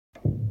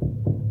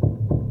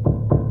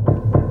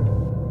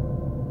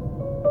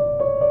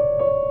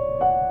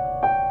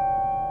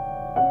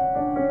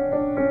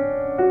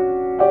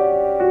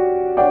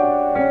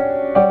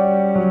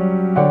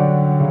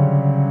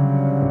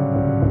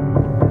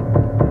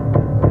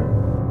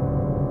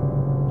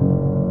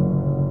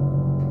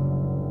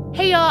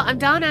I'm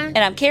Donna. And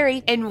I'm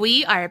Carrie. And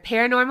we are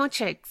Paranormal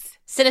Chicks.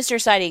 Sinister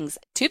Sightings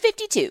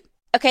 252.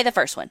 Okay, the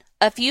first one.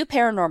 A few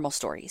paranormal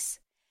stories.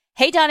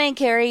 Hey, Donna and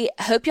Carrie.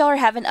 Hope y'all are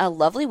having a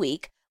lovely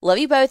week. Love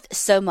you both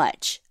so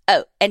much.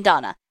 Oh, and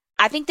Donna,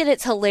 I think that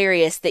it's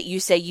hilarious that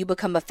you say you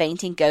become a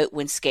fainting goat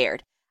when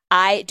scared.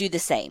 I do the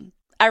same.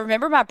 I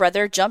remember my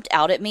brother jumped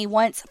out at me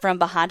once from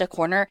behind a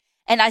corner,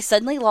 and I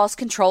suddenly lost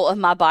control of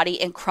my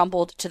body and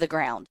crumbled to the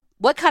ground.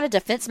 What kind of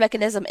defense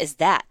mechanism is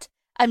that?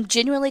 I'm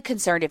genuinely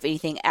concerned if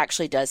anything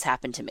actually does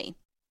happen to me.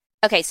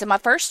 Okay, so my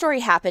first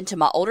story happened to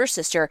my older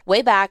sister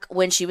way back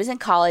when she was in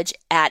college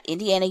at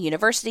Indiana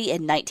University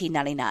in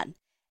 1999,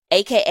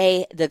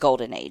 aka the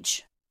Golden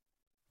Age.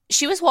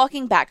 She was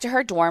walking back to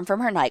her dorm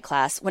from her night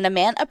class when a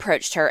man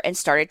approached her and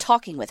started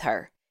talking with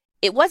her.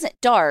 It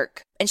wasn't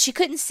dark, and she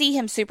couldn't see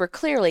him super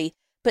clearly,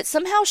 but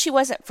somehow she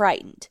wasn't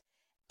frightened.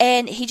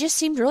 And he just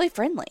seemed really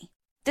friendly.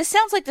 This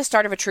sounds like the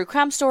start of a true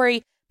crime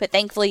story, but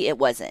thankfully it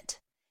wasn't.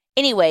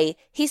 Anyway,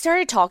 he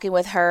started talking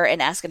with her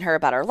and asking her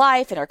about her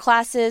life and her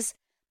classes.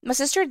 My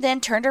sister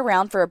then turned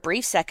around for a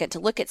brief second to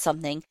look at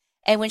something,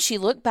 and when she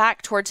looked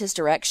back towards his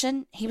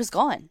direction, he was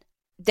gone.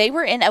 They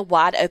were in a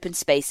wide open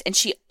space, and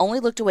she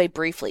only looked away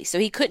briefly, so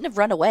he couldn't have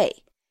run away.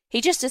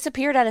 He just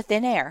disappeared out of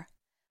thin air.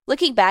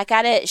 Looking back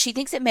at it, she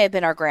thinks it may have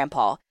been our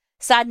grandpa.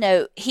 Side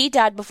note, he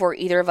died before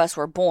either of us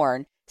were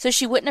born, so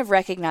she wouldn't have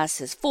recognized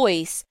his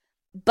voice,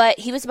 but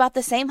he was about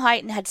the same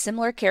height and had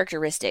similar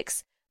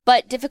characteristics,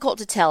 but difficult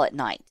to tell at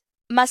night.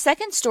 My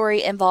second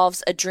story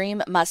involves a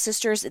dream my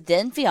sister's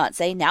then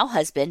fiancé, now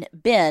husband,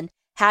 Ben,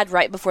 had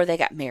right before they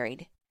got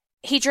married.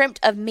 He dreamt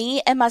of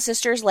me and my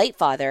sister's late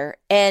father,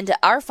 and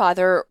our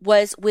father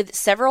was with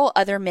several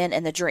other men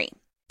in the dream.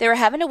 They were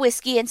having a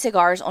whiskey and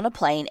cigars on a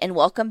plane and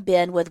welcomed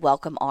Ben with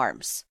welcome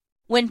arms.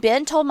 When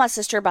Ben told my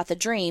sister about the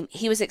dream,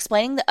 he was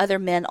explaining the other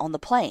men on the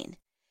plane.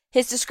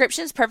 His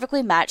descriptions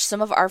perfectly matched some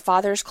of our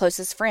father's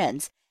closest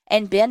friends,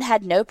 and Ben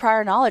had no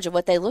prior knowledge of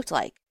what they looked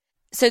like.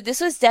 So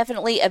this was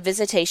definitely a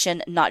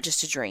visitation, not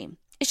just a dream.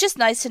 It's just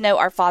nice to know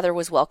our father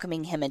was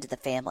welcoming him into the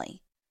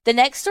family. The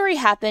next story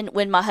happened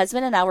when my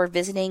husband and I were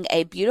visiting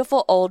a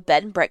beautiful old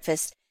bed and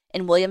breakfast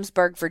in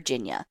Williamsburg,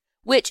 Virginia,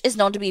 which is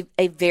known to be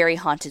a very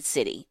haunted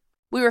city.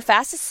 We were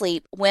fast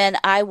asleep when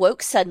I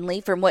woke suddenly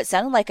from what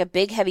sounded like a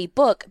big heavy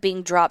book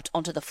being dropped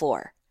onto the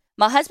floor.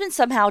 My husband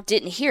somehow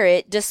didn't hear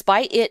it,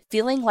 despite it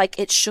feeling like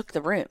it shook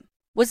the room.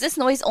 Was this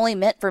noise only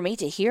meant for me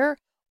to hear,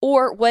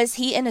 or was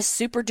he in a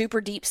super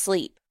duper deep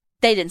sleep?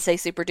 They didn't say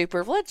super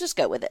duper, let's just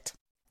go with it.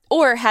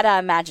 Or had I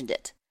imagined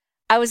it?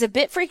 I was a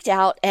bit freaked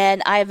out,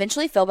 and I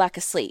eventually fell back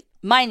asleep.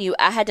 Mind you,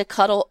 I had to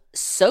cuddle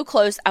so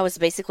close I was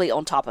basically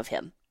on top of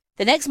him.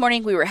 The next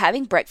morning we were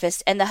having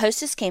breakfast, and the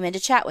hostess came in to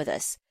chat with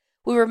us.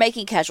 We were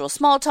making casual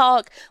small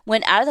talk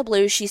when out of the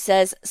blue she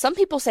says, "Some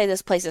people say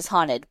this place is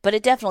haunted, but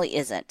it definitely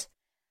isn't."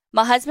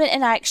 My husband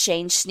and I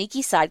exchanged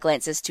sneaky side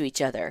glances to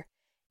each other.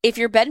 If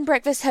your bed and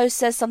breakfast host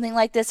says something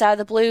like this out of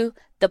the blue,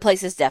 the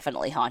place is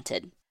definitely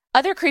haunted.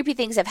 Other creepy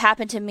things have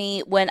happened to me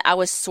when I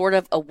was sort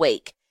of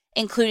awake,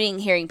 including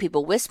hearing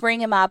people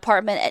whispering in my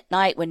apartment at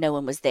night when no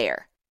one was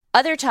there.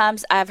 Other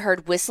times I've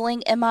heard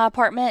whistling in my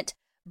apartment,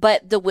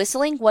 but the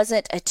whistling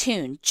wasn't a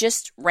tune,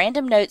 just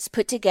random notes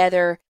put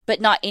together, but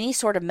not any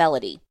sort of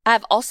melody.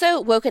 I've also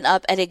woken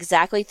up at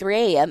exactly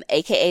 3 a.m.,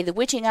 aka the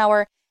witching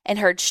hour, and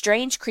heard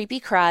strange,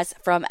 creepy cries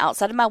from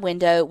outside of my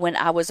window when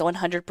I was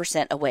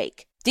 100%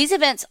 awake. These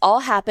events all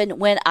happened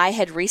when I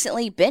had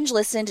recently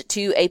binge-listened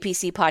to a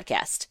PC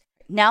podcast.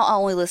 Now I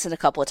only listen a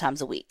couple of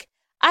times a week.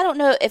 I don't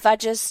know if I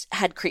just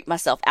had creeped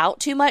myself out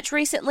too much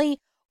recently,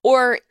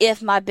 or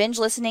if my binge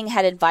listening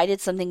had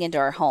invited something into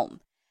our home.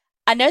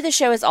 I know the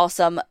show is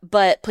awesome,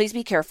 but please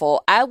be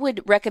careful. I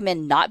would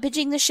recommend not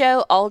binging the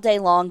show all day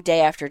long, day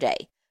after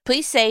day.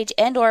 Please sage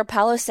and or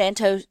Palo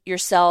Santo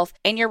yourself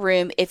in your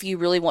room if you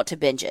really want to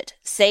binge it.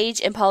 Sage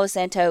and Palo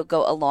Santo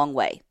go a long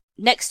way.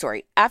 Next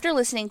story. After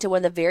listening to one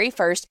of the very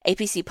first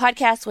APC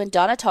podcasts when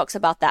Donna talks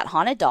about that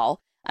haunted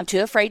doll, I'm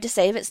too afraid to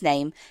say its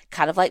name,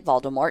 kind of like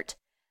Voldemort,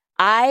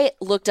 I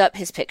looked up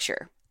his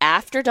picture.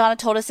 After Donna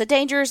told us the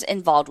dangers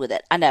involved with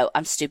it. I know,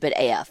 I'm stupid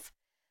AF.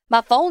 My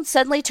phone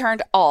suddenly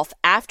turned off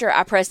after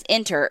I pressed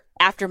enter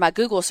after my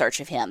Google search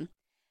of him,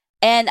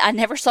 and I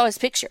never saw his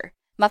picture.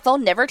 My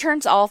phone never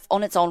turns off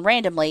on its own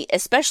randomly,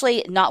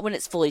 especially not when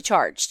it's fully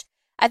charged.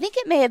 I think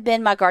it may have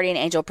been my guardian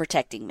angel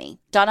protecting me.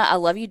 Donna, I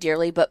love you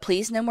dearly, but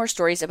please no more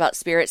stories about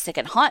spirits that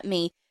can haunt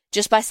me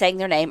just by saying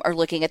their name or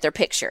looking at their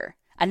picture.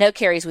 I know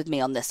Carrie's with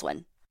me on this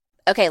one.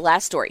 Okay,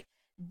 last story.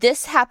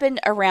 This happened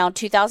around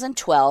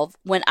 2012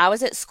 when I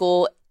was at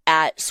school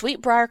at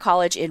Sweetbriar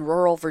College in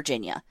rural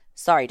Virginia.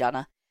 Sorry,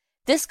 Donna.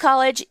 This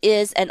college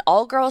is an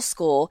all-girls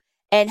school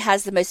and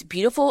has the most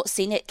beautiful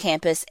scenic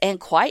campus and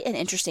quite an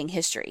interesting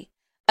history.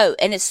 Oh,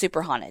 and it's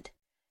super haunted.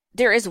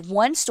 There is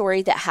one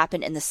story that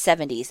happened in the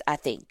 70s, I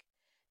think.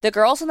 The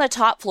girls on the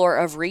top floor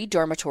of Reed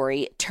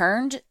Dormitory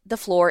turned the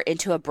floor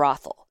into a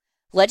brothel.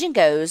 Legend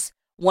goes,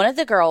 one of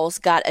the girls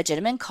got a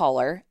gentleman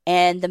caller,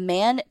 and the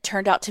man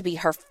turned out to be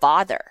her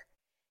father.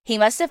 He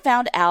must have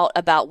found out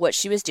about what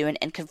she was doing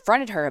and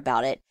confronted her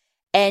about it,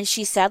 and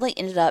she sadly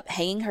ended up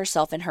hanging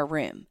herself in her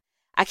room.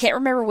 I can't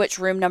remember which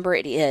room number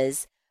it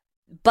is,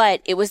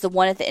 but it was the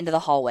one at the end of the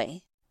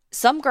hallway.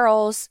 Some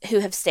girls who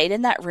have stayed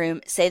in that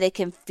room say they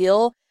can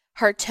feel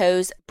her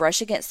toes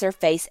brush against their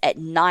face at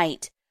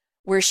night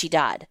where she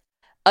died.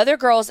 Other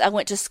girls I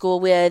went to school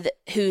with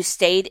who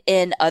stayed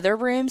in other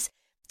rooms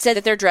said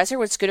that their dresser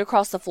would scoot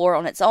across the floor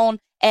on its own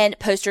and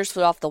posters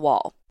flew off the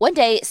wall. One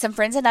day, some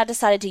friends and I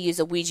decided to use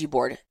a Ouija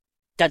board.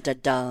 Dun dun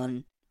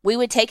dun. We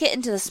would take it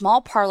into the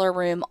small parlor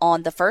room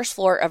on the first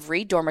floor of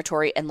Reed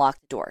Dormitory and lock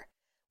the door.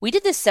 We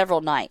did this several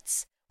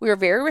nights. We were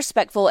very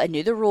respectful and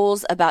knew the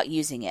rules about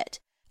using it.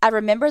 I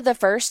remember the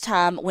first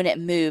time when it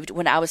moved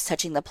when I was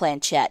touching the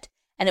planchette,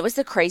 and it was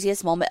the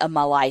craziest moment of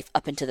my life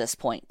up until this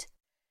point.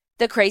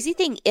 The crazy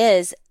thing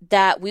is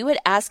that we would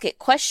ask it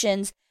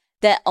questions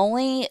that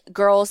only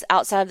girls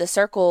outside of the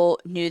circle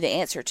knew the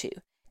answer to,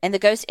 and the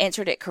ghost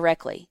answered it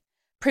correctly,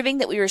 proving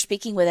that we were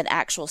speaking with an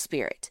actual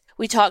spirit.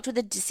 We talked with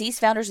the deceased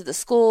founders of the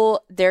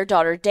school, their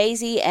daughter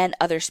Daisy, and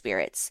other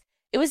spirits.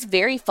 It was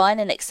very fun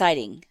and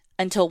exciting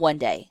until one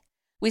day.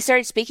 We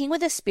started speaking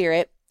with a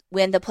spirit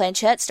when the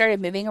planchette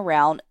started moving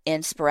around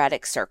in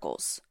sporadic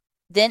circles.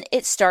 Then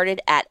it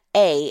started at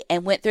A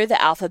and went through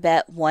the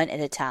alphabet one at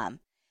a time.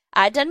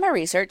 I had done my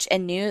research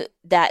and knew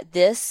that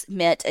this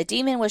meant a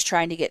demon was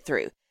trying to get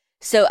through.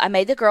 So I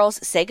made the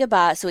girls say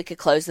goodbye so we could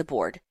close the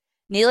board.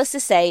 Needless to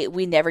say,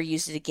 we never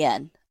used it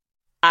again.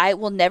 I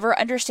will never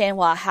understand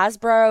why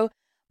Hasbro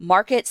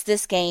markets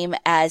this game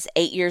as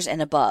 8 years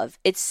and above.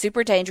 It's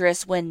super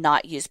dangerous when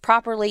not used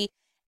properly,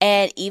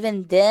 and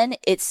even then,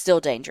 it's still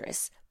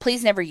dangerous.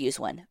 Please never use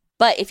one.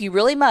 But if you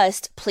really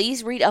must,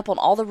 please read up on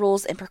all the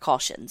rules and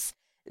precautions.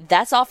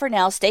 That's all for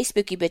now. Stay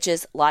spooky,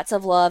 bitches. Lots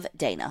of love,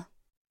 Dana.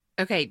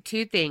 Okay,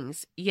 2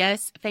 things.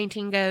 Yes,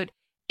 fainting goat.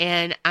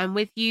 And I'm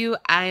with you.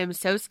 I am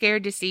so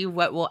scared to see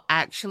what will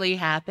actually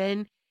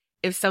happen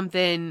if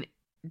something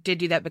did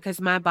do that,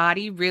 because my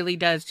body really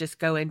does just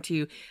go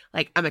into,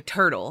 like, I'm a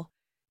turtle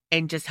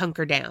and just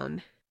hunker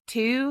down.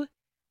 2,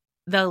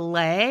 the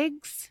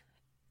legs,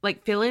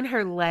 like feeling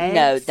her legs.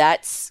 No,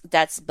 that's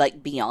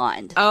like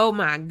beyond. Oh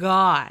my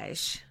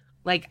gosh.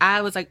 Like,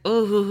 I was like,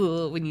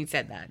 oh, when you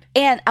said that.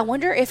 And I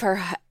wonder if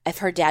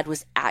her dad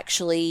was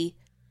actually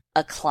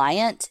a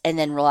client and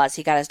then realized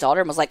he got his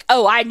daughter and was like,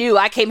 oh,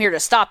 I came here to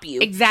stop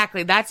you.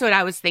 Exactly. That's what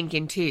I was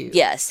thinking too.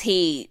 Yes,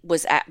 he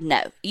was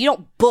no, you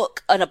don't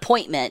book an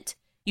appointment.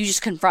 You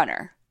just confront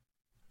her.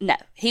 No,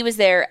 he was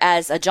there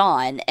as a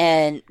John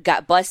and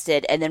got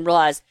busted and then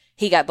realized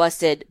he got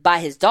busted by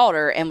his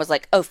daughter and was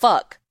like, oh,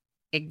 fuck.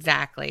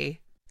 Exactly.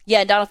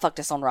 Yeah, and Donna fucked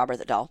us on Robert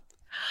the Doll.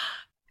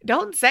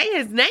 Don't say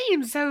his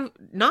name so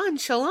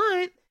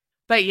nonchalant.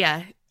 But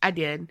yeah, I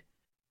did.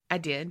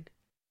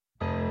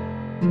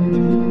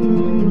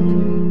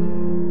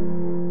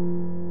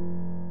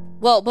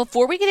 Well,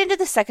 before we get into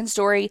the second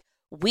story,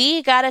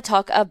 we gotta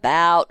talk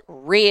about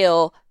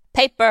real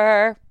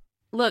paper.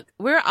 Look,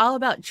 we're all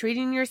about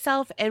treating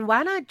yourself, and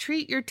why not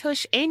treat your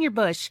tush and your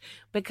bush?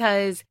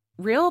 Because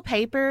real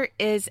paper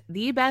is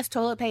the best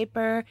toilet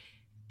paper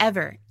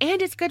ever,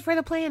 and it's good for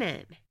the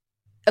planet.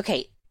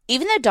 Okay,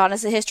 even though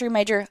Donna's a history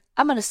major,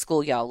 I'm gonna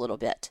school y'all a little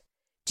bit.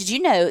 Did you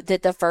know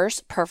that the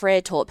first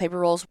perforated toilet paper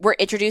rolls were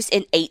introduced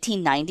in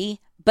 1890?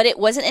 But it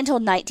wasn't until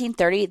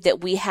 1930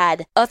 that we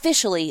had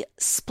officially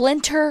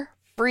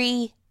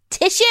splinter-free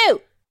tissue.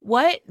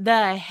 What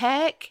the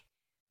heck?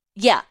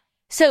 Yeah.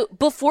 So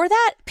before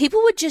that,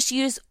 people would just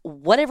use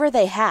whatever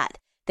they had.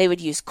 They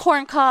would use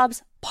corn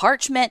cobs,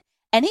 parchment,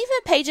 and even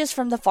pages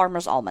from the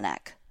Farmer's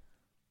Almanac.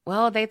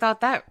 Well, they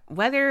thought that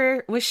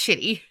weather was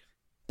shitty.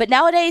 But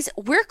nowadays,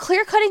 we're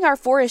clear-cutting our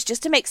forest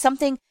just to make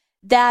something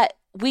that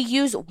we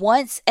use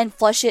once and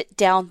flush it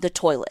down the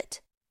toilet.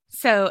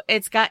 So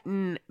it's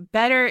gotten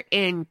better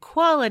in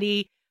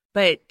quality,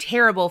 but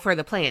terrible for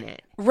the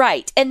planet.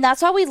 Right. And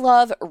that's why we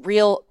love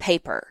Real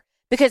paper.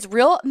 Because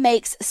Real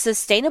makes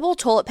sustainable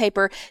toilet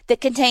paper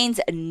that contains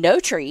no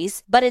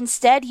trees, but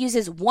instead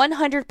uses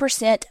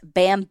 100%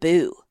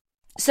 bamboo.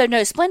 So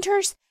no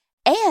splinters.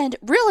 And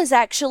Real is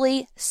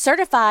actually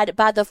certified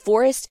by the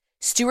Forest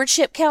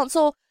Stewardship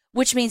Council,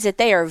 which means that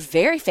they are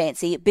very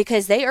fancy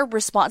because they are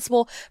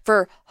responsible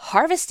for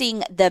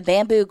harvesting the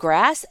bamboo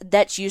grass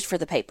that's used for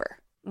the paper.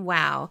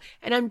 Wow.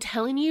 And I'm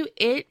telling you,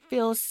 it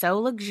feels so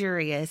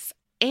luxurious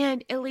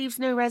and it leaves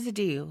no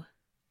residue.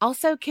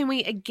 Also, can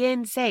we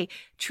again say,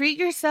 treat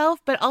yourself,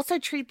 but also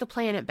treat the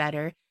planet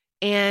better?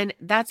 And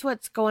that's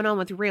what's going on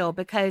with Real,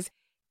 because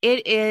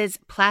it is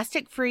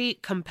plastic-free,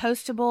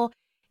 compostable,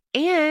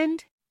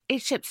 and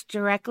it ships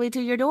directly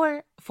to your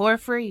door for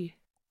free.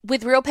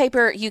 With Real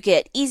paper, you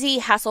get easy,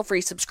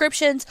 hassle-free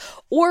subscriptions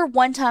or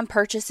one-time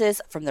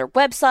purchases from their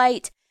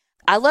website.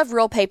 I love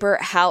Real paper,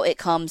 how it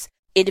comes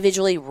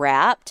individually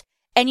wrapped.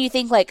 And you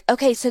think like,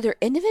 okay, so they're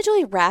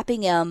individually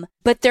wrapping them,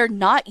 but they're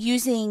not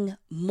using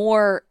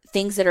more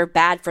things that are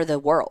bad for the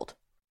world.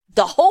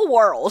 The whole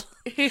world.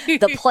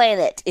 The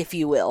planet, if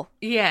you will.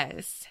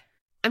 Yes.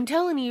 I'm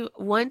telling you,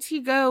 once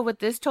you go with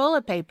this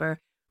toilet paper,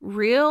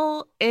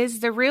 Real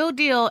is the real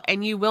deal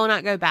and you will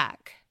not go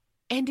back.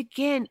 And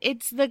again,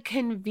 it's the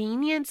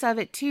convenience of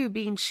it too,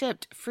 being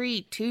shipped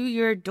free to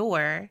your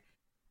door.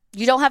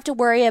 You don't have to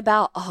worry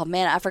about, oh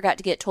man, I forgot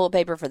to get toilet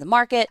paper for the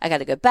market. I got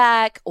to go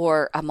back,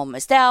 or I'm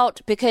almost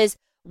out, because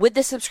with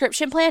the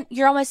subscription plan,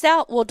 you're almost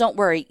out. Well, don't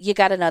worry. You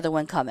got another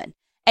one coming,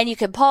 and you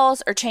can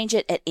pause or change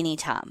it at any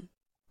time.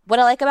 What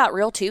I like about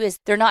Real too is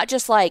they're not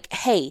just like,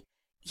 hey,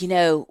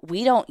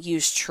 we don't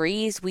use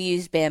trees, we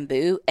use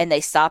bamboo, and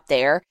they stop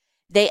there.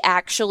 They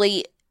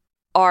actually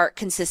are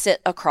consistent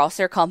across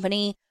their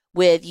company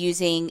with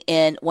using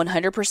in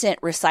 100%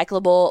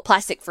 recyclable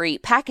plastic-free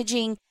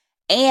packaging,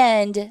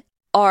 and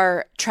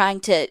are trying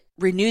to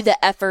renew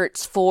the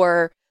efforts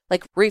for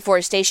like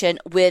reforestation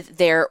with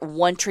their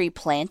One Tree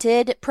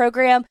Planted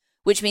program,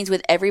 which means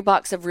with every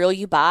box of Real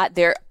you buy,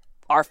 they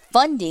are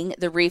funding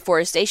the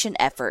reforestation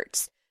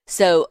efforts.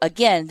 So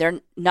again,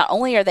 they're not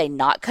only are they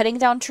not cutting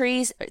down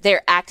trees,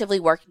 they're actively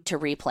working to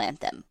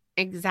replant them.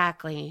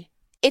 Exactly.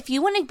 If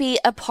you want to be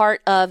a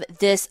part of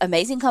this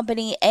amazing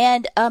company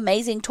and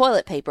amazing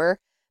toilet paper,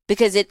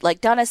 because it,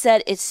 like Donna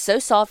said, it's so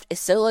soft, it's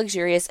so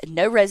luxurious,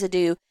 no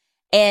residue,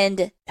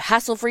 and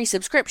hassle-free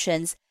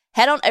subscriptions,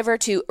 head on over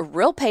to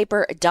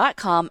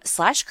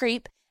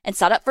realpaper.com/creep and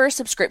sign up for a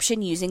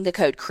subscription using the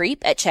code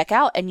CREEP at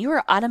checkout, and you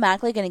are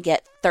automatically going to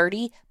get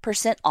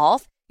 30%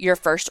 off your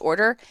first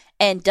order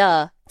and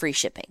free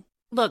shipping.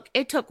 Look,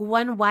 it took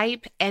one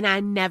wipe and I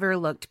never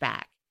looked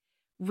back.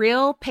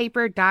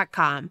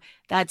 Realpaper.com.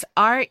 That's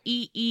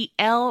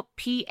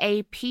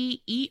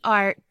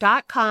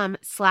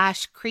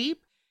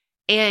REELPAPER.com/creep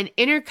and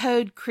enter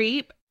code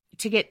CREEP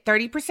to get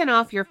 30%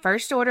 off your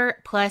first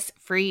order plus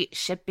free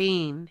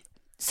shipping.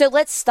 So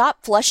let's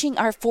stop flushing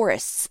our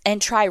forests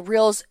and try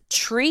Real's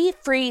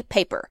tree-free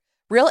paper.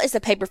 Real is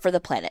the paper for the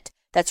planet.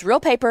 That's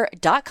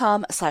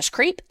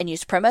realpaper.com/creep and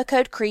use promo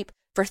code CREEP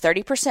for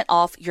 30%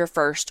 off your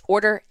first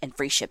order and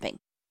free shipping.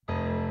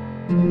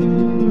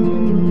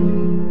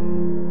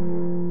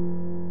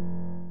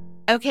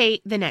 Okay,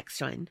 the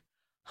next one.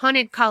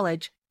 Haunted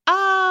college.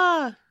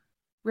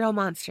 Real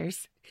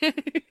monsters.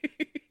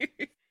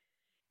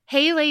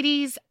 Hey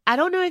ladies, I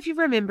don't know if you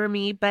remember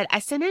me, but I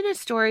sent in a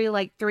story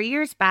like 3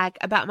 years back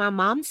about my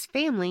mom's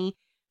family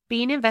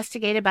being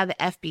investigated by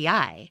the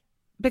FBI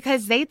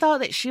because they thought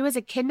that she was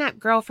a kidnapped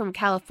girl from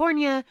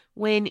California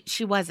when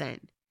she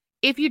wasn't.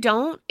 If you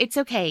don't, it's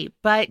okay,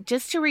 but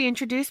just to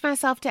reintroduce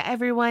myself to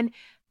everyone,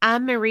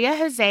 I'm Maria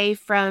Jose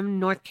from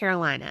North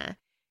Carolina,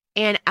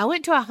 and I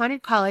went to a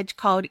haunted college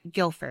called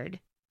Guilford.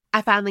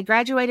 I finally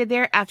graduated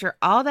there after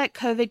all that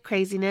COVID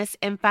craziness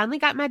and finally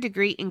got my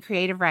degree in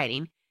creative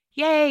writing.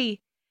 Yay!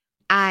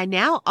 I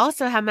now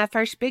also have my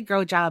first big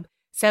girl job,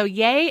 so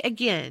yay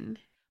again.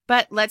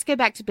 But let's get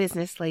back to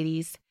business,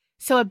 ladies.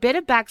 So a bit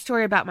of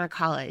backstory about my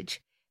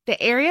college.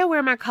 The area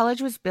where my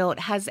college was built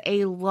has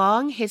a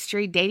long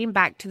history dating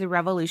back to the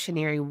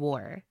Revolutionary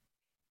War.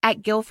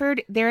 At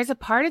Guilford, there is a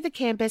part of the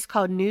campus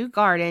called New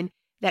Garden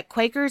that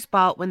Quakers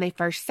bought when they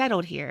first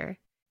settled here.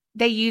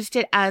 They used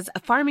it as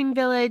a farming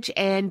village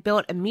and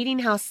built a meeting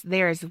house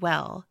there as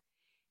well.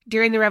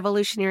 During the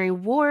Revolutionary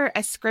War,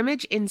 a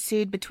scrimmage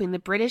ensued between the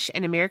British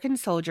and American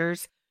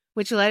soldiers,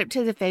 which led up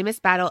to the famous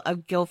Battle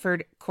of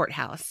Guilford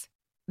Courthouse.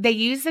 They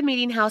used the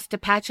meeting house to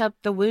patch up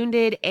the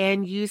wounded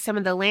and use some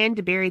of the land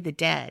to bury the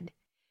dead.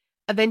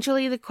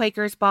 Eventually, the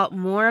Quakers bought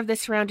more of the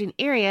surrounding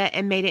area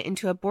and made it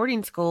into a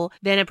boarding school,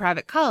 then a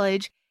private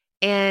college,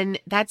 and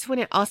that's when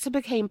it also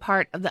became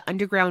part of the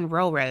Underground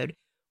Railroad,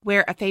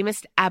 where a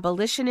famous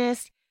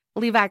abolitionist,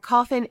 Levi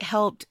Coffin,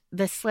 helped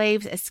the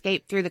slaves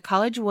escape through the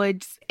college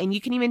woods, and you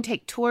can even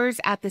take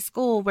tours at the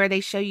school where they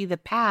show you the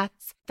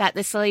paths that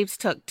the slaves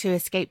took to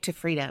escape to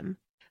freedom.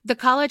 The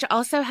college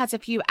also has a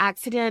few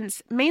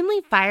accidents,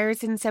 mainly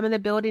fires in some of the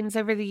buildings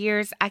over the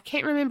years. I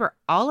can't remember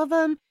all of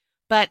them,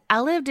 but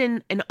I lived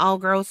in an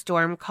all-girls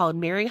dorm called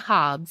Mary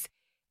Hobbs,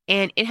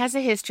 and it has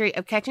a history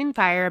of catching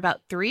fire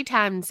about 3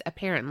 times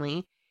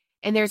apparently.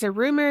 And there's a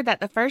rumor that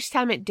the first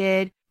time it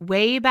did,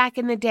 way back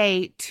in the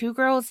day, 2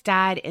 girls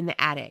died in the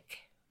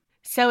attic.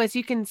 So as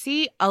you can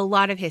see, a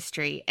lot of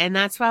history, and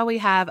that's why we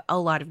have a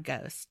lot of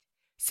ghosts.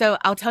 So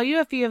I'll tell you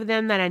a few of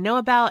them that I know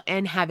about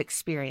and have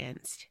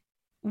experienced.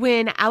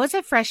 When I was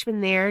a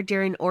freshman there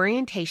during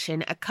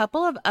orientation, a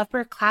couple of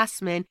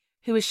upperclassmen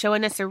who was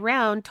showing us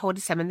around told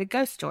us some of the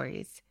ghost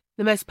stories.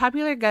 The most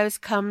popular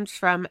ghost comes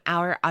from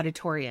our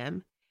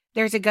auditorium.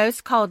 There's a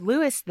ghost called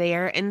Lewis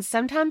there and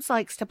sometimes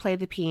likes to play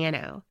the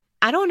piano.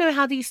 I don't know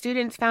how these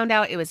students found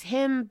out it was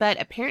him, but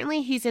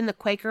apparently he's in the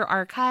Quaker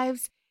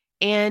archives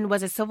and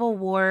was a Civil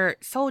War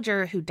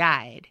soldier who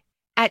died.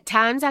 At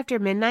times after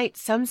midnight,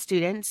 some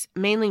students,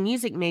 mainly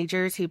music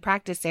majors who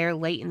practice there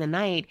late in the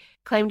night,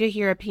 claim to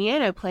hear a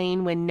piano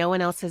playing when no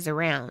one else is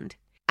around.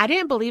 I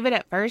didn't believe it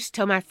at first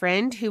till my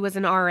friend, who was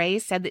an RA,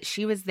 said that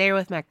she was there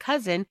with my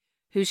cousin,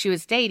 who she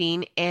was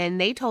dating, and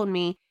they told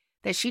me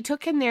that she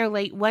took him there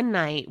late one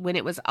night when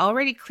it was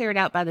already cleared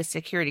out by the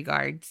security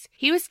guards.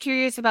 He was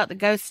curious about the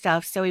ghost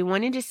stuff, so he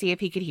wanted to see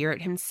if he could hear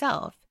it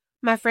himself.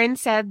 My friend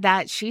said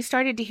that she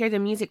started to hear the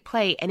music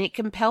play and it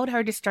compelled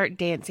her to start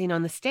dancing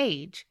on the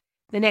stage.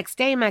 The next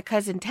day, my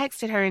cousin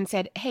texted her and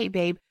said, "Hey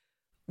babe,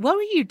 what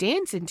were you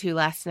dancing to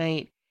last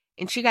night?"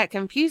 And she got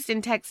confused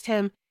and texted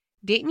him,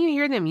 "Didn't you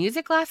hear the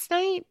music last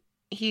night?"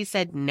 He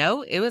said,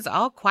 no, it was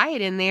all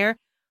quiet in there.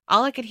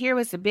 All I could hear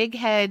was the big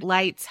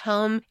headlights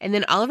hum, and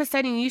then all of a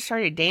sudden you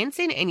started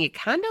dancing and you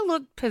kind of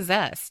looked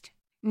possessed.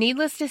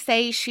 Needless to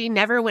say, she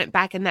never went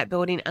back in that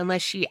building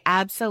unless she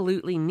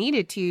absolutely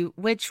needed to,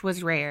 which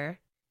was rare.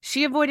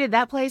 She avoided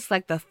that place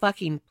like the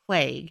fucking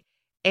plague.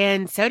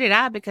 And so did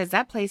I, because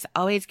that place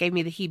always gave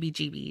me the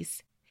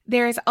heebie-jeebies.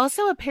 There is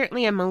also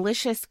apparently a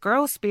malicious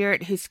girl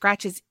spirit who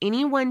scratches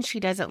anyone she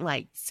doesn't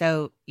like,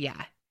 so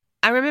yeah.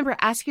 I remember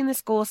asking the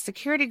school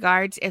security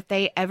guards if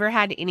they ever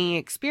had any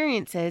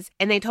experiences,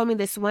 and they told me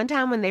this one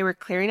time when they were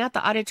clearing out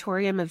the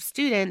auditorium of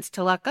students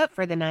to lock up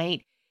for the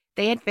night,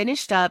 they had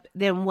finished up,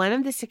 then one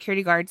of the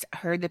security guards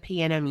heard the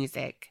piano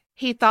music.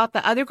 He thought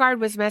the other guard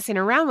was messing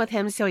around with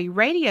him, so he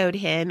radioed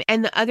him,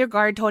 and the other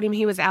guard told him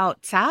he was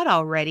outside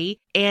already,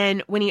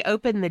 and when he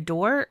opened the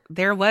door,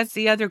 there was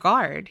the other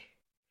guard.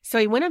 So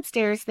he went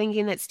upstairs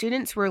thinking that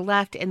students were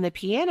left in the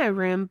piano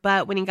room,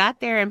 but when he got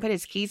there and put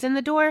his keys in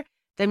the door,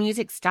 the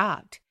music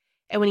stopped,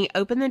 and when he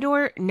opened the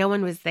door, no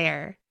one was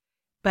there.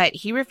 But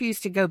he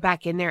refused to go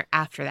back in there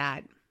after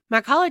that. My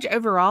college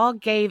overall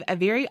gave a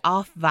very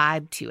off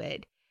vibe to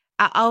it.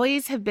 I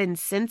always have been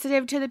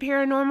sensitive to the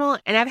paranormal,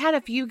 and I've had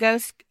a few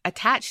ghosts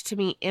attached to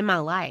me in my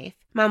life.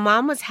 My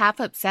mom was half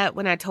upset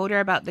when I told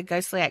her about the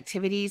ghostly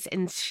activities,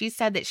 and she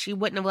said that she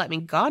wouldn't have let me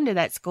go into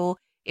that school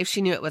if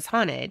she knew it was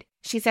haunted.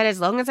 She said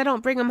as long as I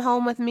don't bring them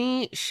home with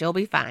me, she'll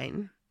be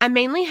fine. I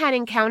mainly had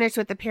encounters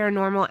with the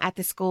paranormal at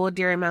the school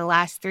during my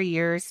last 3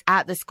 years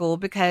at the school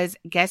because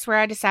guess where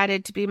I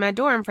decided to be my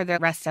dorm for the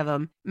rest of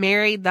them?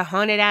 Married the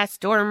haunted-ass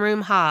dorm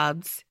room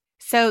Hobbs.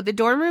 So the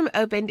dorm room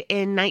opened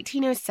in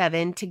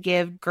 1907 to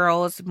give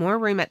girls more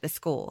room at the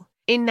school.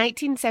 In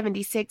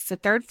 1976, the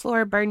third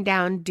floor burned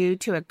down due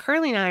to a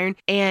curling iron,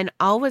 and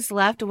all was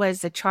left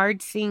was the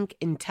charred sink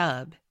and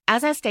tub.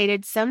 As I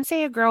stated, some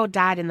say a girl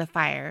died in the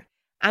fire.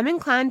 I'm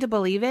inclined to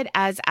believe it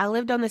as I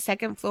lived on the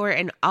second floor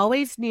and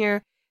always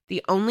near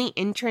the only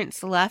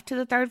entrance left to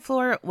the third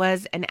floor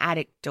was an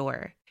attic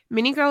door.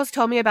 Many girls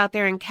told me about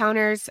their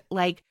encounters,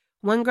 like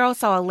one girl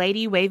saw a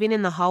lady waving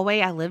in the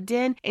hallway I lived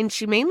in, and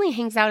she mainly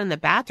hangs out in the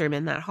bathroom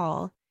in that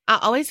hall. I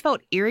always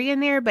felt eerie in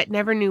there, but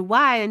never knew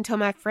why until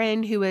my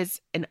friend, who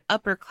was an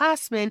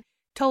upperclassman,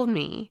 told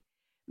me.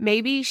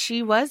 Maybe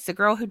she was the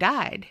girl who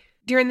died.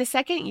 During the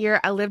second year,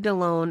 I lived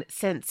alone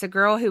since the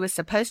girl who was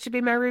supposed to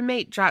be my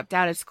roommate dropped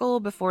out of school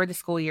before the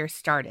school year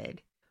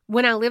started.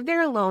 When I lived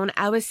there alone,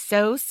 I was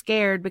so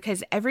scared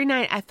because every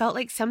night I felt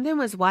like something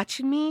was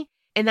watching me,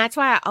 and that's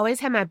why I always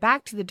had my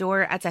back to the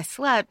door as I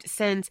slept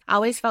since I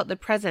always felt the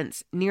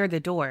presence near the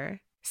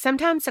door.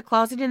 Sometimes the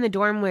closet in the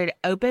dorm would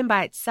open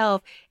by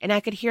itself and I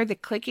could hear the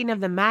clicking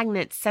of the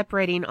magnets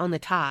separating on the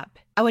top.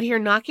 I would hear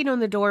knocking on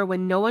the door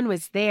when no one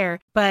was there,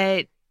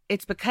 but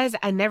it's because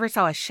I never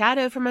saw a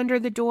shadow from under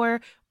the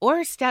door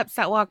or steps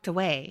that walked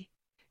away.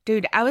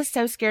 Dude, I was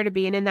so scared of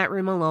being in that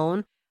room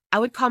alone. I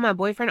would call my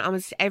boyfriend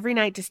almost every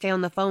night to stay on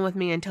the phone with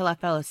me until I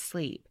fell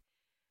asleep.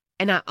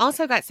 And I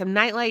also got some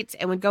nightlights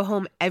and would go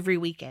home every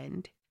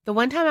weekend. The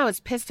one time I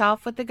was pissed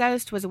off with the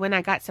ghost was when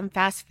I got some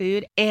fast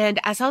food and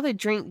I saw the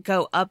drink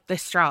go up the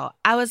straw.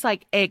 I was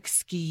like,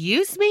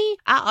 excuse me?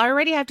 I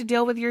already have to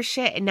deal with your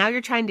shit and now you're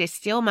trying to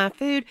steal my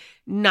food?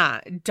 Nah,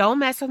 don't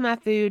mess with my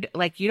food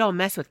like you don't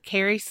mess with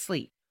Carrie's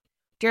sleep.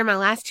 During my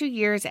last 2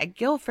 years at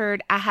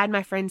Guilford, I had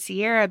my friend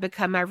Sierra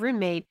become my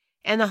roommate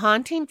and the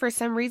haunting for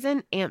some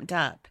reason amped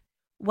up.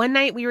 One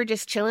night we were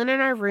just chilling in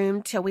our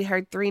room till we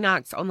heard 3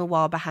 knocks on the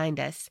wall behind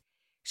us.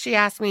 She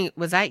asked me,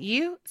 was that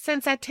you?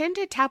 Since I tend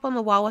to tap on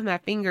the wall with my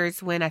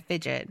fingers when I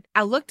fidget.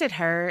 I looked at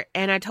her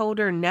and I told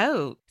her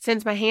no,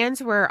 since my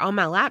hands were on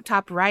my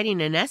laptop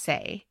writing an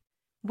essay.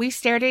 We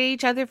stared at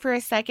each other for a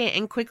second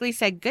and quickly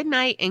said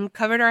goodnight and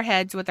covered our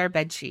heads with our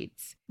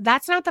bedsheets.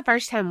 That's not the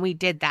first time we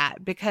did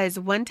that, because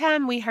one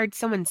time we heard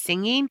someone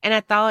singing and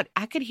I thought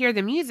I could hear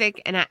the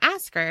music and I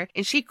asked her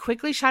and she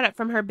quickly shot up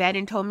from her bed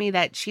and told me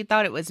that she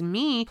thought it was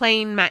me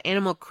playing my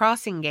Animal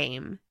Crossing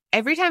game.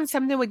 Every time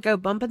something would go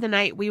bump in the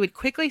night, we would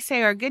quickly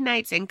say our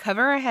goodnights and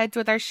cover our heads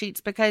with our sheets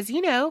because,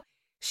 you know,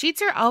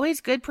 sheets are always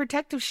good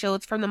protective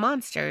shields from the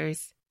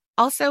monsters.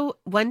 Also,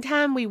 one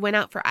time we went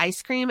out for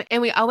ice cream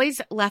and we always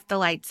left the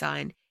lights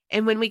on.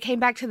 And when we came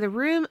back to the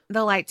room,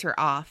 the lights were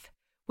off.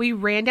 We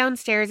ran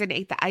downstairs and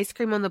ate the ice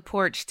cream on the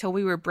porch till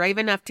we were brave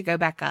enough to go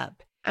back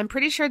up. I'm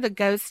pretty sure the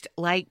ghost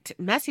liked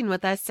messing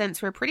with us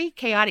since we're a pretty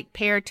chaotic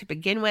pair to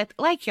begin with,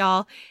 like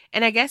y'all,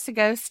 and I guess the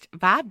ghost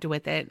vibed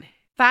with it.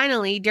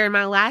 Finally, during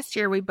my last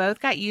year, we both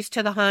got used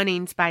to the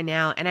hauntings by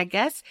now, and I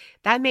guess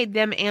that made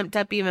them amped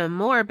up even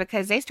more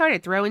because they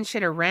started throwing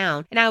shit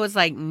around, and I was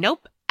like,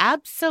 nope,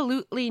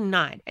 absolutely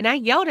not. And I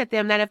yelled at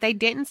them that if they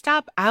didn't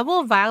stop, I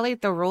will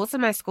violate the rules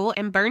of my school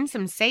and burn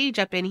some sage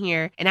up in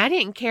here, and I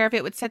didn't care if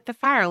it would set the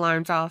fire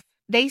alarms off.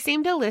 They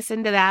seemed to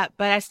listen to that,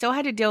 but I still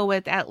had to deal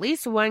with at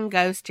least one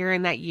ghost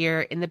during that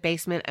year in the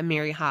basement of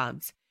Mary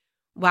Hobbs.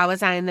 Why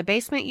was I in the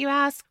basement, you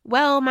ask?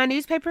 Well, my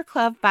newspaper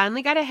club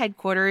finally got a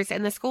headquarters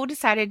and the school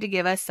decided to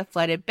give us the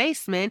flooded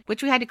basement,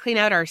 which we had to clean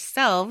out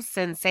ourselves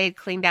since they had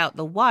cleaned out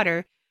the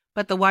water.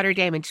 but the water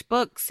damaged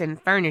books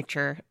and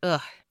furniture.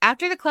 Ugh.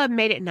 After the club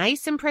made it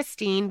nice and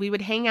pristine, we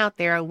would hang out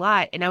there a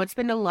lot, and I would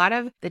spend a lot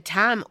of the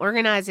time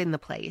organizing the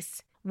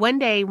place. One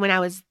day when I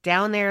was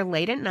down there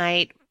late at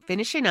night,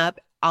 finishing up,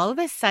 all of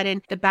a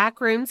sudden, the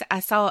back rooms, I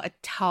saw a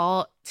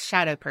tall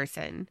shadow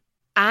person.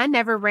 I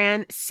never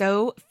ran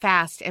so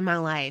fast in my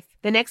life.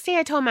 The next day,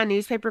 I told my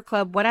newspaper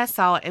club what I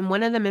saw, and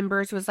one of the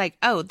members was like,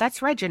 "Oh,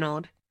 that's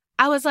Reginald."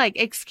 I was like,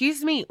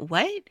 "Excuse me,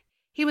 what?"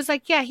 He was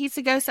like, "Yeah, he's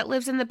the ghost that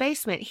lives in the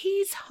basement.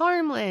 He's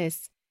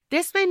harmless."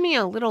 This made me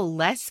a little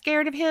less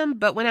scared of him,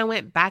 but when I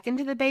went back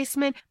into the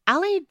basement, I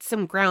laid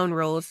some ground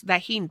rules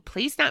that he'd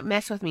please not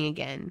mess with me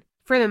again.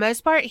 For the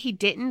most part, he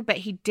didn't, but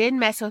he did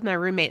mess with my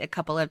roommate a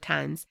couple of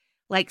times,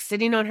 like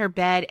sitting on her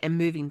bed and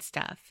moving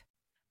stuff.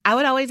 I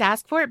would always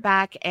ask for it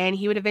back, and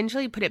he would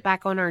eventually put it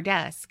back on our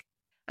desk.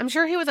 I'm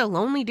sure he was a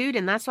lonely dude,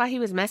 and that's why he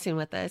was messing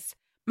with us.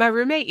 My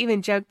roommate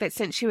even joked that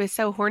since she was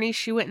so horny,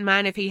 she wouldn't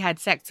mind if he had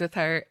sex with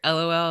her.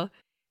 LOL.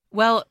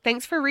 Well,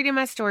 thanks for reading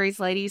my stories,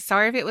 ladies.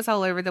 Sorry if it was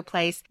all over the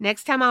place.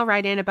 Next time I'll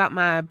write in about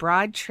my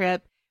abroad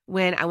trip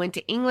when I went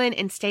to England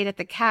and stayed at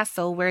the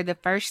castle where the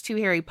first 2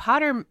 Harry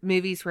Potter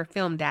movies were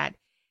filmed at.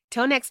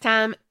 Till next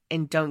time,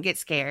 and don't get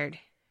scared.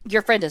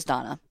 Your friend is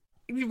Donna.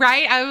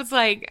 Right? I was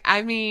like,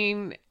 I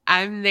mean,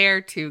 I'm there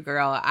too,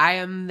 girl. I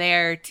am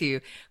there too.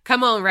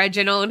 Come on,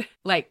 Reginald.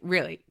 Like,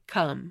 really,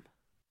 come,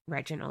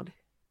 Reginald.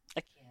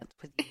 I can't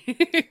with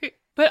you.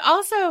 But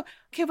also,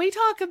 can we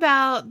talk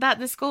about that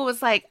the school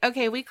was like,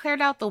 okay, we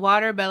cleared out the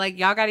water, but like,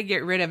 y'all got to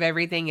get rid of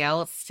everything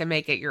else to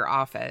make it your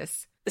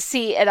office.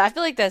 See, and I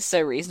feel like that's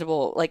so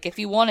reasonable. Like, if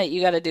you want it,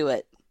 you got to do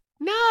it.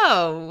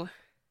 No.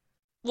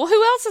 Well,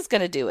 who else is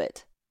going to do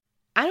it?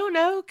 I don't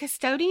know.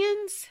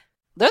 Custodians?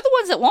 They're the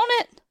ones that want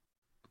it.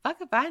 Fuck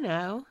if I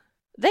know.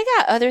 They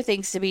got other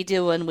things to be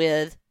doing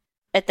with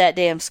at that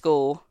damn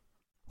school.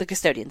 The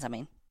custodians, I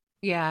mean.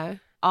 Yeah.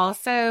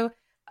 Also,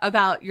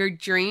 about your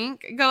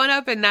drink going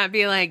up and not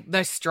being like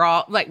the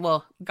straw, like,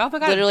 well, oh my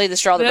God. Literally the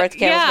straw that broke the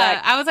camel's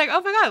back. I was like,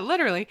 oh my God,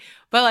 literally.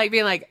 But like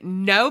being like,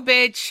 no,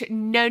 bitch,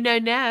 no, no,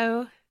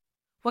 no.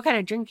 What kind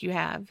of drink you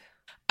have?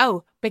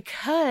 Oh,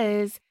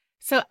 because,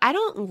 so I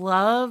don't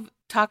love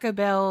Taco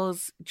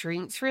Bell's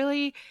drinks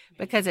really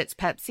because it's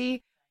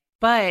Pepsi.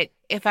 But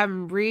if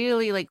I'm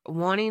really like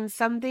wanting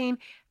something,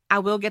 I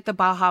will get the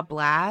Baja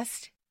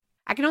Blast.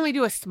 I can only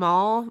do a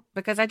small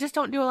because I just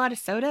don't do a lot of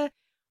soda,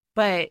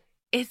 but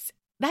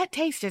that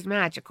taste is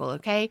magical,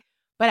 okay?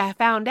 But I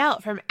found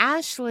out from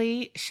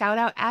Ashley, shout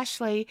out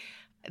Ashley,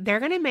 they're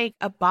going to make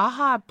a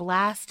Baja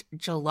Blast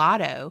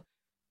gelato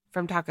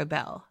from Taco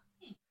Bell.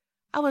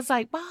 I was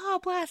like, Baja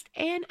Blast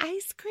and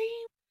ice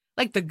cream?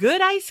 Like the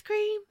good ice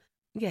cream?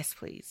 Yes,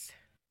 please.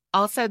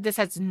 Also, this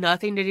has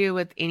nothing to do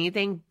with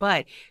anything,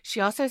 but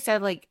she also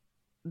said like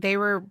they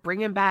were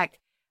bringing back,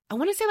 I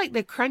want to say like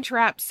the Crunch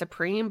Wrap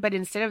Supreme, but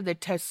instead of the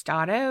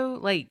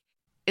tostado, like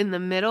in the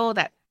middle,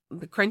 that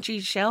the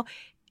crunchy shell,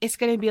 it's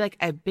going to be like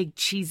a big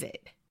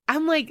Cheez-It.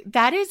 I'm like,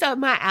 that is up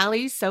my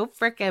alley so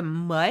freaking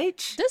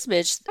much. This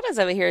bitch, that is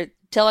over here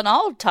telling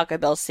all Taco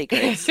Bell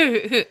secrets.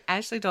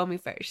 Ashley told me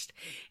first.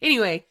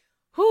 Anyway,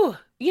 whew,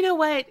 you know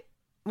what?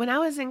 When I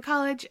was in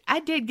college, I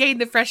did gain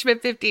the freshman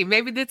 50.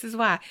 Maybe this is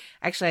why.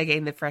 Actually, I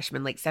gained the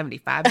freshman like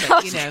 75,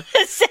 but you know.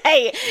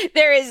 Say,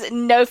 there is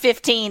no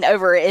 15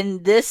 over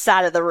in this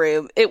side of the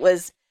room. It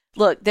was,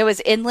 look, there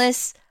was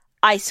endless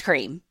ice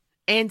cream.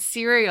 And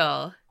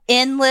cereal.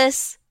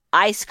 Endless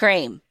ice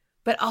cream.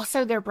 But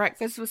also their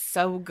breakfast was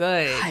so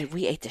good. God,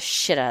 we ate the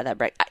shit out of that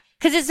breakfast.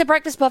 Because it's a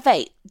breakfast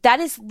buffet. That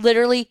is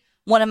literally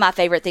one of my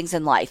favorite things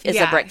in life is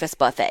a breakfast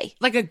buffet.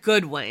 Like a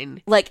good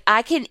one. Like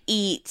I can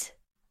eat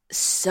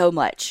so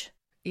much.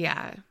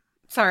 Yeah.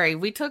 Sorry,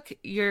 we took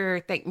your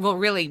thing. Well,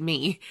 really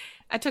me.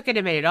 I took it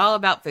and made it all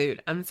about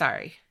food. I'm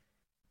sorry.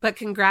 But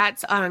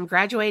congrats on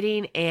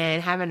graduating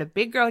and having a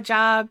big girl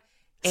job.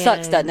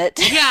 Sucks, doesn't it?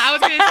 Yeah, I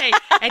was going to say.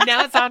 And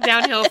now it's all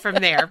downhill from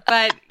there.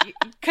 But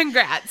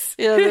congrats.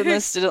 Yeah, then the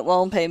student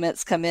loan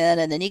payments come in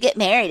and then you get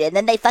married and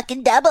then they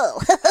fucking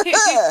double.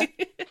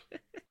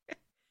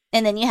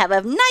 And then you have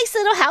a nice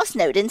little house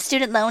note in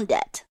student loan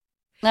debt.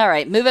 All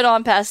right, moving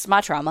on past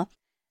my trauma.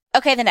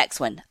 Okay, the next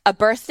one. A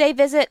birthday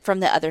visit from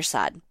the other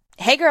side.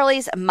 Hey,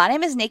 girlies. My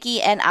name is Nikki,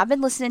 and I've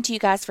been listening to you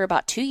guys for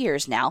about 2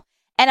 years now.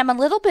 And I'm a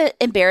little bit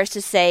embarrassed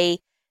to say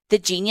the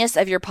genius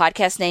of your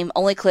podcast name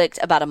only clicked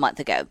about a month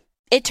ago.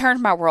 It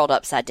turned my world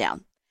upside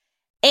down.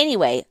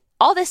 Anyway,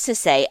 all this to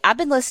say, I've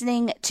been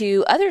listening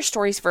to other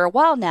stories for a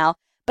while now,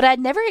 but I'd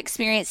never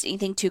experienced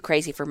anything too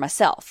crazy for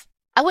myself.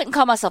 I wouldn't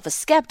call myself a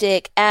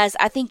skeptic, as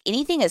I think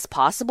anything is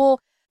possible,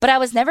 but I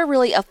was never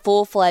really a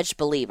full-fledged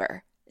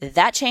believer.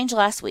 That changed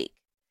last week.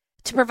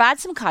 To provide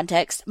some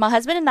context, my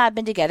husband and I have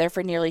been together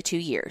for nearly 2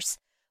 years.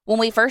 When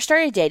we first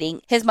started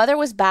dating, his mother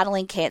was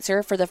battling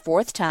cancer for the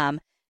 4th time,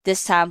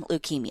 this time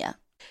leukemia.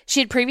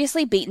 She had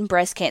previously beaten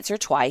breast cancer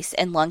twice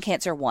and lung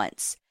cancer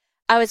once.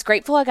 I was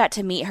grateful I got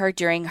to meet her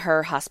during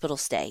her hospital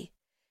stay.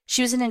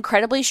 She was an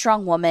incredibly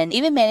strong woman,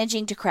 even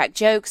managing to crack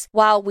jokes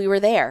while we were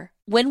there.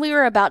 When we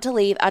were about to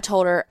leave, I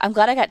told her, "I'm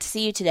glad I got to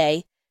see you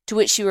today," to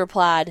which she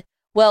replied,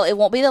 Well, it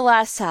won't be the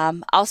last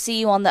time. I'll see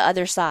you on the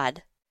other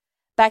side.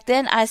 Back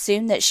then, I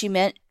assumed that she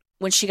meant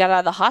when she got out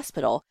of the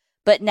hospital,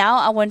 but now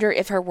I wonder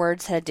if her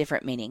words had a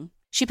different meaning.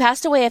 She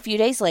passed away a few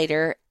days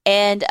later,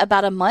 and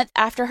about a month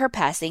after her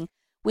passing,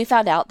 we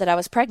found out that I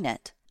was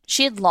pregnant.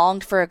 She had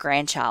longed for a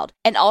grandchild,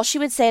 and all she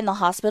would say in the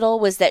hospital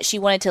was that she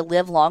wanted to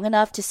live long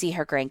enough to see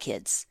her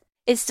grandkids.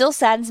 It still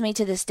saddens me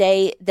to this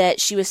day that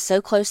she was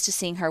so close to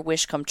seeing her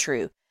wish come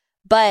true,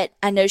 but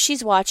I know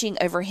she's watching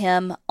over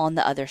him on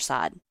the other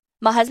side.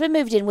 My husband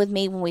moved in with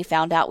me when we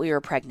found out we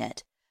were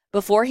pregnant.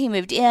 Before he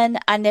moved in,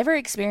 I never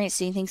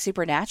experienced anything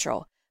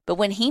supernatural, but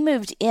when he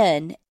moved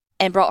in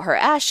and brought her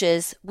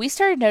ashes, we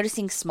started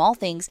noticing small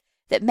things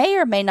that may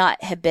or may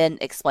not have been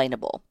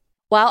explainable.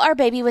 While our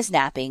baby was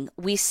napping,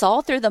 we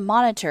saw through the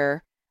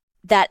monitor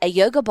that a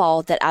yoga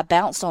ball that I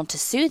bounced on to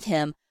soothe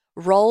him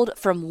rolled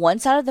from one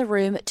side of the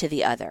room to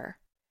the other.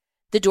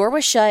 The door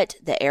was shut,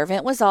 the air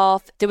vent was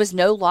off, there was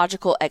no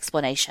logical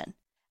explanation.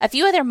 A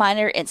few other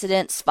minor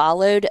incidents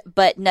followed,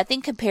 but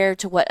nothing compared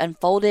to what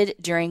unfolded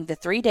during the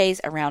 3 days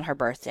around her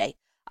birthday,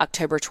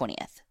 October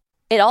 20th.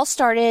 It all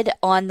started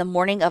on the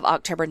morning of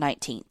October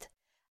 19th.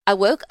 I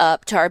woke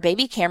up to our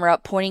baby camera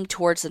pointing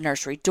towards the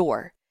nursery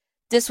door.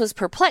 This was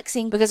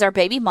perplexing because our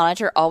baby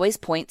monitor always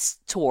points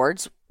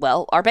towards,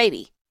 well, our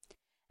baby.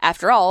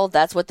 After all,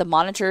 that's what the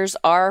monitors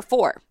are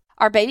for.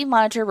 Our baby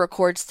monitor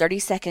records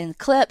 30-second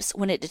clips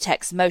when it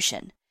detects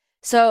motion.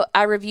 So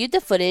I reviewed the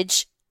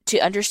footage to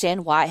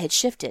understand why it had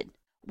shifted.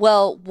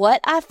 Well,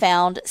 what I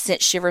found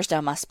sent shivers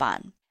down my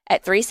spine.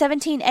 At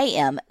 3:17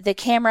 a.m., the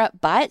camera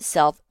by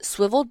itself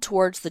swiveled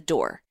towards the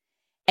door.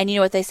 And you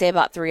know what they say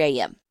about 3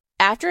 a.m.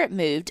 After it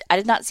moved, I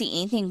did not see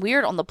anything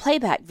weird on the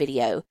playback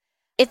video.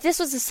 If this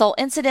was a sole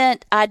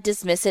incident, I'd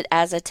dismiss it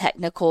as a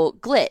technical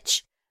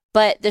glitch,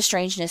 but the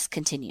strangeness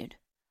continued.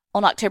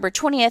 On October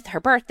 20th, her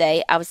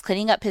birthday, I was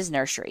cleaning up his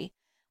nursery.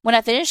 When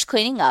I finished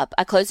cleaning up,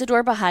 I closed the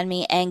door behind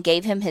me and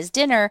gave him his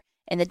dinner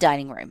in the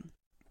dining room.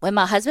 When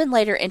my husband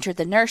later entered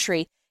the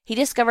nursery, he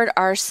discovered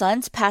our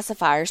son's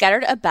pacifiers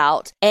scattered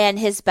about and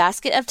his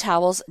basket of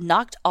towels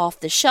knocked off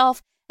the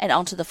shelf and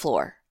onto the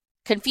floor.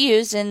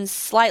 Confused and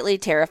slightly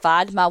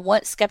terrified, my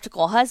once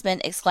skeptical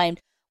husband exclaimed,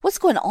 "What's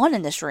going on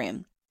in this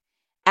room?"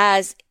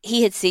 as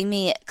he had seen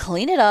me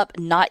clean it up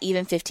not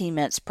even 15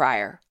 minutes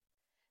prior.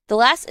 The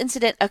last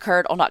incident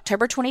occurred on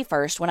October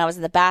 21st when I was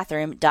in the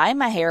bathroom dyeing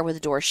my hair with the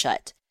door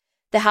shut.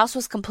 The house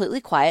was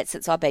completely quiet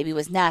since our baby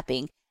was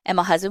napping and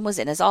my husband was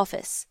in his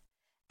office.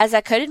 As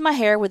I coated my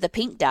hair with the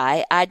pink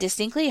dye, I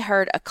distinctly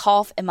heard a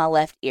cough in my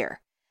left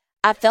ear.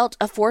 I felt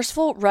a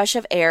forceful rush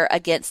of air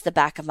against the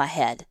back of my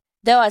head.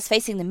 Though I was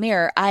facing the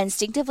mirror, I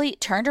instinctively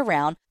turned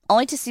around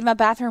only to see my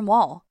bathroom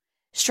wall.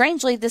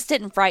 Strangely, this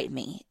didn't frighten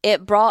me.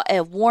 It brought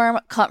a warm,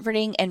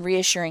 comforting, and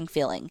reassuring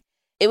feeling.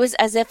 It was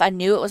as if I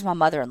knew it was my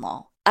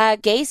mother-in-law. I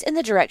gazed in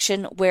the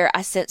direction where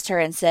I sensed her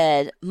and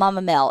said,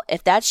 "Mama Mel,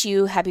 if that's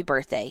you, happy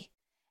birthday."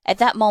 At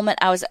that moment,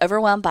 I was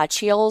overwhelmed by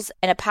chills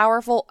and a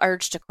powerful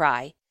urge to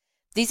cry.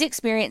 These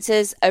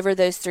experiences over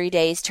those 3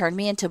 days turned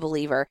me into a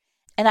believer,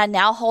 and I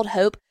now hold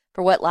hope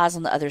for what lies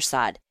on the other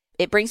side.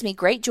 It brings me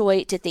great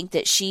joy to think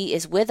that she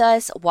is with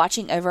us,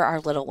 watching over our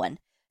little one.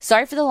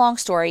 Sorry for the long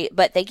story,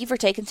 but thank you for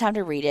taking time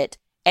to read it,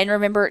 and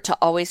remember to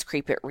always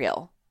keep it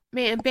real.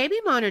 Man, baby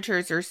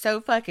monitors are so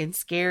fucking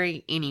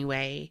scary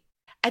anyway.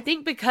 I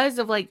think because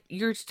of,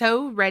 you're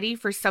so ready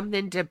for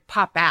something to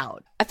pop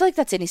out. I feel like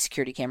that's any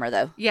security camera,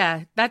 though.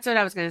 Yeah, that's what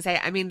I was going to say.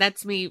 I mean,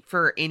 that's me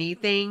for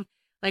anything.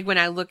 Like, when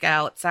I look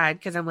outside,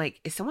 because I'm like,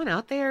 is someone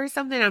out there or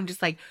something? I'm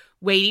just,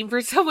 waiting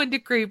for someone to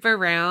creep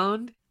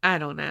around. I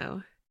don't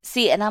know.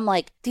 See, and I'm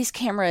like, these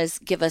cameras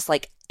give us,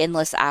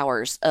 endless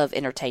hours of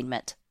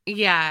entertainment.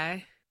 Yeah.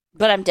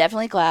 But I'm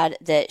definitely glad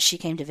that she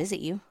came to visit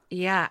you.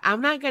 Yeah,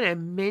 I'm not going to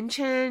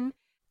mention,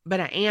 but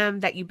I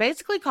am, that you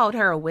basically called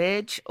her a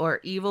witch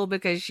or evil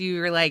because you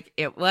were like,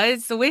 it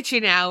was the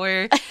witching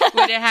hour.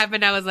 When it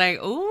happened, I was like,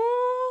 ooh.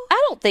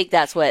 I don't think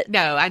that's what...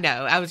 No, I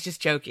know. I was just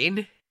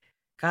joking.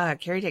 God,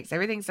 Carrie takes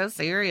everything so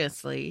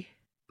seriously.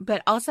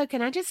 But also,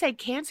 can I just say,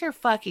 cancer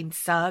fucking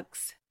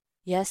sucks?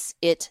 Yes,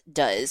 it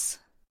does.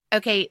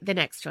 Okay, the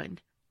next one.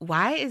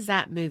 Why is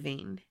that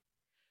moving?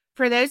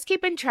 For those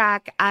keeping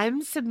track,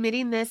 I'm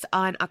submitting this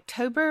on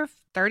October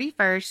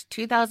 31st,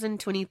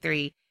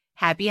 2023.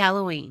 Happy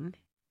Halloween.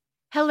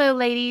 Hello,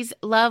 ladies.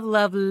 Love,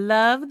 love,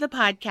 love the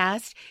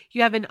podcast.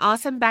 You have an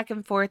awesome back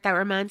and forth that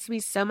reminds me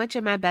so much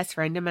of my best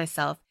friend and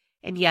myself.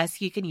 And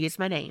yes, you can use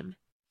my name.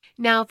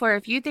 Now, for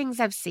a few things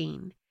I've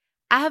seen.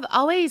 I have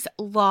always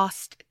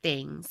lost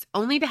things,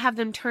 only to have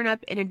them turn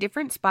up in a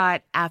different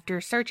spot after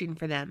searching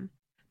for them.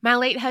 My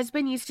late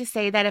husband used to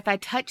say that if I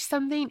touched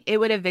something, it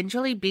would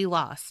eventually be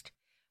lost.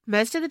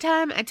 Most of the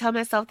time, I tell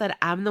myself that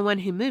I'm the one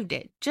who moved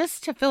it,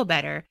 just to feel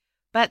better,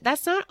 but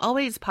that's not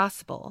always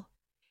possible.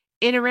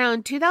 In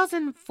around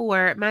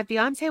 2004, my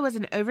fiance was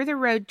an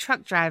over-the-road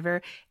truck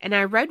driver, and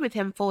I rode with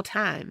him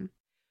full-time.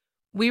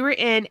 We were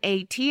in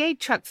a TA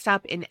truck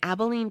stop in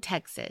Abilene,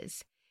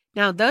 Texas.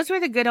 Now, those were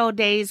the good old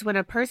days when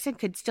a person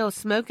could still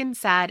smoke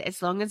inside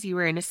as long as you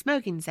were in a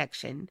smoking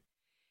section.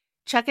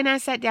 Chuck and I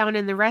sat down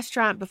in the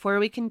restaurant before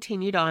we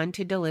continued on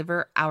to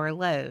deliver our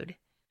load.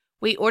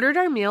 We ordered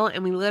our meal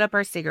and we lit up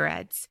our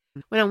cigarettes.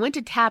 When I went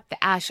to tap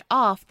the ash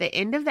off, the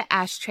end of the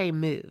ashtray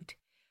moved.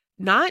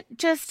 Not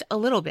just a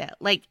little bit,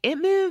 like it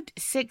moved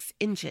 6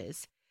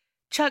 inches.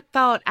 Chuck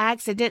thought I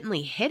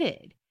accidentally hit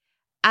it.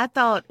 I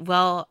thought,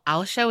 well,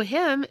 I'll show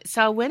him,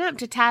 so I went up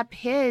to tap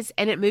his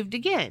and it moved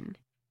again.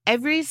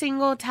 Every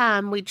single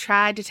time we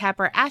tried to tap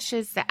our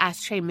ashes, the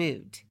ashtray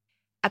moved.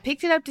 I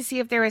picked it up to see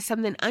if there was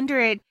something under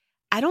it.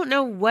 I don't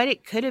know what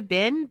it could have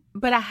been,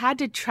 but I had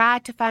to try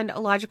to find a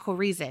logical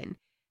reason.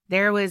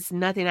 There was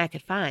nothing I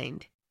could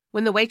find.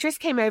 When the waitress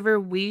came over,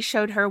 we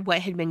showed her what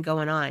had been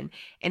going on,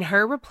 and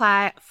her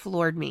reply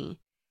floored me.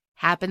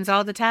 Happens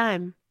all the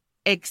time.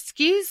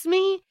 Excuse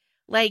me?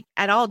 Like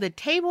at all the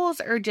tables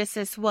or just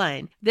this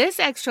one? This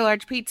extra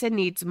large pizza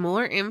needs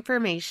more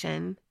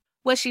information.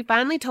 What she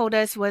finally told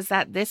us was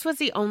that this was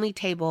the only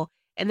table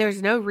and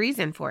there's no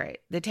reason for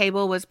it. The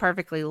table was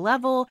perfectly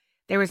level.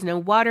 There was no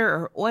water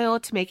or oil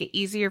to make it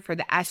easier for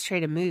the ashtray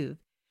to move.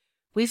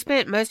 We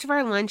spent most of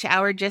our lunch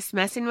hour just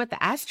messing with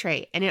the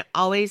ashtray and it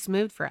always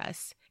moved for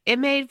us. It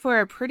made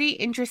for a pretty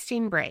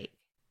interesting break.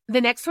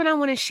 The next one I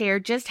want to share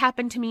just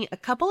happened to me a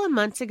couple of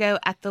months ago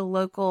at the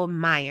local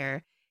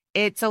Meijer.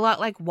 It's a lot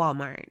like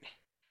Walmart.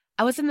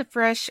 I was in the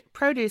fresh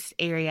produce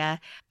area.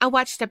 I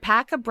watched a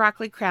pack of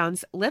broccoli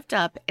crowns lift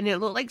up and it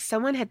looked like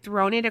someone had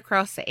thrown it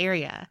across the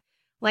area.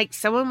 Like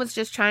someone was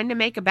just trying to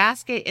make a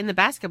basket in the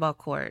basketball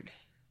court.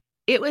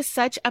 It was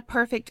such a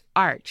perfect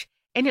arch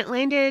and it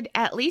landed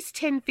at least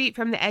 10 feet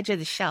from the edge of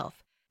the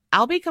shelf.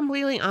 I'll be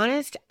completely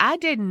honest, I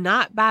did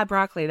not buy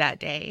broccoli that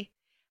day.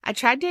 I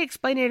tried to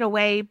explain it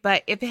away,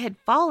 but if it had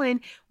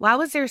fallen, why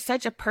was there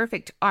such a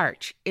perfect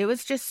arch? It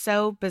was just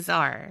so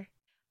bizarre.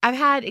 I've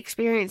had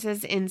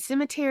experiences in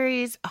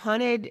cemeteries,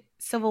 haunted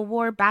Civil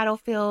War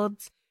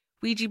battlefields,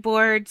 Ouija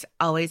boards,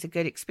 always a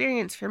good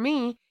experience for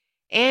me,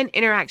 and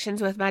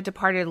interactions with my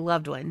departed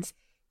loved ones.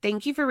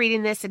 Thank you for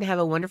reading this and have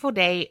a wonderful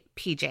day,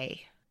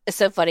 PJ. It's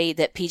so funny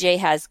that PJ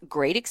has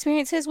great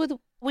experiences with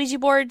Ouija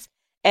boards,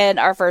 and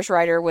our first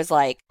writer was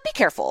like, be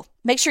careful.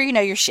 Make sure you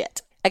know your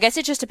shit. I guess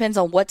it just depends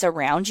on what's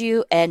around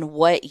you and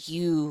what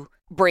you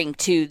bring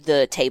to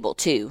the table,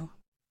 too.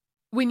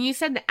 When you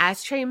said the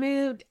ashtray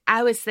moved,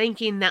 I was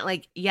thinking that,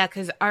 like, yeah,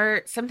 because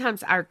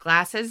sometimes our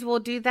glasses will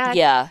do that.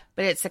 Yeah.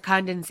 But it's a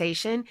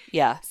condensation.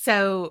 Yeah.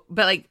 So,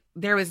 but, like,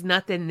 there was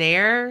nothing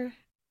there.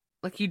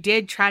 Like, you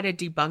did try to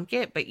debunk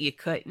it, but you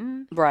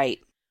couldn't. Right.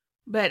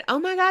 But, oh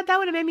my God, that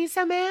would have made me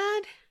so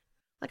mad.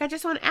 Like, I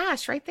just want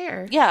ash right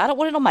there. Yeah, I don't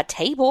want it on my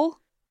table.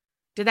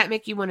 Did that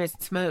make you want to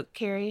smoke,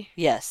 Carrie?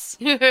 Yes.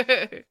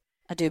 I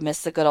do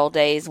miss the good old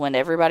days when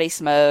everybody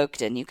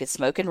smoked and you could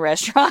smoke in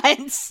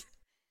restaurants.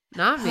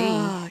 Not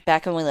me.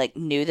 Back when we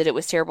knew that it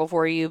was terrible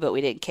for you, but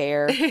we didn't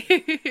care.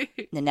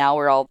 And now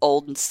we're all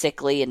old and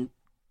sickly and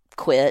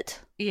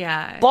quit.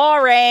 Yeah.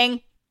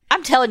 Boring.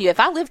 I'm telling you, if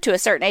I live to a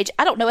certain age,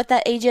 I don't know what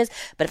that age is,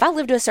 but if I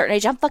live to a certain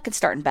age, I'm fucking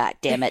starting back,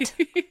 damn it.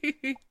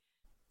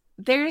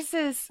 There's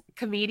this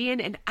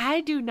comedian, and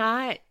I do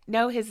not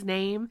know his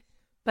name,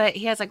 but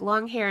he has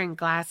long hair and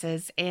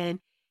glasses, and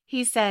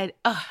he said,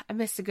 oh, I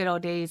miss the good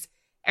old days.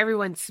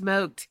 Everyone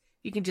smoked.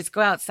 You can just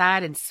go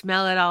outside and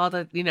smell it all,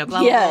 blah, blah,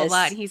 blah,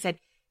 blah. And he said,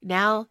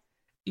 now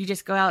you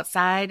just go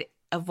outside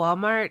of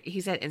Walmart.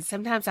 He said, and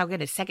sometimes I'll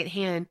get a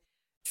secondhand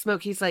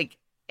smoke. He's like,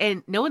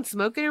 and no one's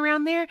smoking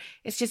around there.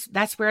 It's just,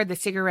 that's where the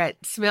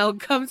cigarette smell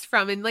comes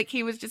from. And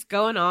he was just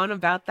going on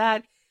about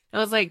that. And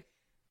I was like,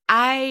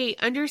 I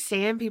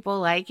understand people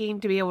liking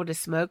to be able to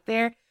smoke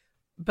there,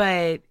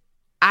 but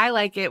I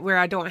like it where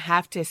I don't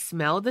have to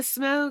smell the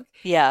smoke.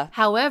 Yeah.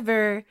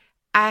 However,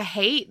 I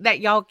hate that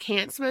y'all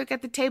can't smoke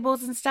at the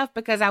tables and stuff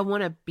because I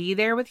want to be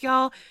there with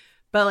y'all.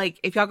 But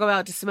if y'all go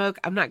out to smoke,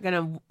 I'm not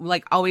going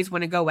to always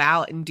want to go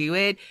out and do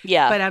it.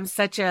 Yeah. But I'm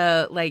such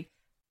a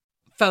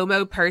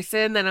FOMO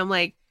person that I'm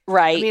like,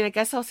 right. I mean, I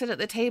guess I'll sit at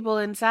the table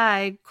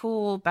inside,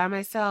 cool, by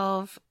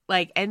myself.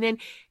 And then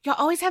y'all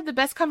always have the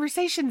best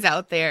conversations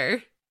out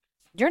there.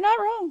 You're not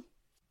wrong.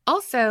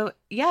 Also,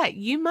 yeah,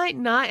 you might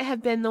not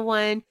have been the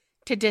one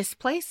to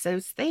displace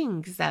those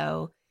things,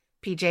 though.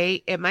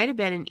 PJ, it might have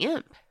been an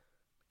imp.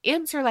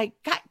 Imps are like,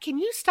 God, can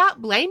you stop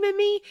blaming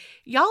me?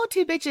 Y'all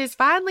two bitches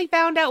finally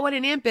found out what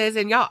an imp is,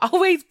 and y'all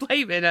always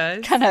blaming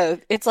us. I know.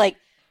 It's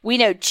we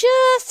know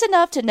just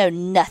enough to know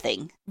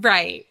nothing.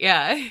 Right,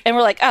 yeah. And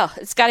we're like, oh,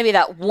 it's got to be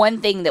that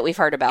one thing that we've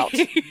heard about.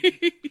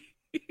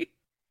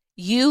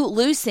 You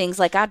lose things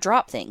like I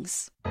drop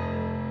things.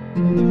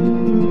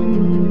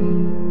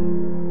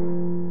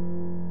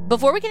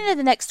 Before we get into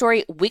the next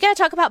story, we got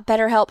to talk about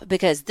BetterHelp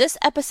because this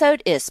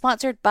episode is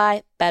sponsored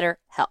by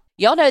BetterHelp.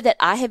 Y'all know that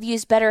I have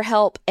used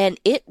BetterHelp and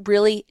it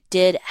really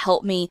did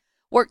help me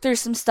work through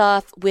some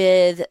stuff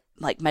with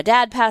my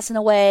dad passing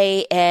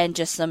away and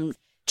just some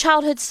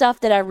childhood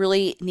stuff that I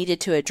really needed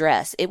to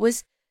address. It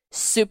was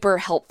super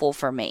helpful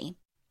for me.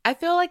 I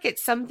feel like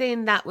it's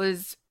something that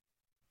was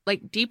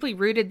deeply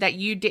rooted that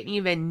you didn't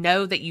even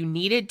know that you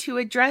needed to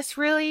address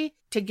really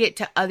to get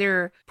to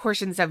other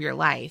portions of your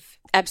life.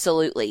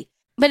 Absolutely.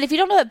 But if you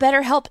don't know what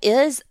BetterHelp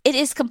is, it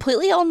is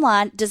completely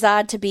online,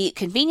 designed to be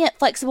convenient,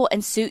 flexible,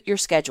 and suit your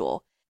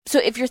schedule. So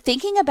if you're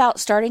thinking about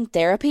starting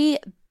therapy,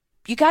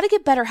 you got to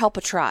give BetterHelp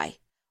a try.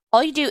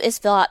 All you do is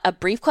fill out a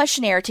brief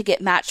questionnaire to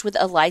get matched with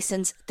a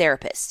licensed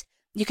therapist.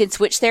 You can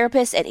switch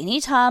therapists at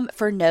any time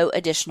for no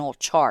additional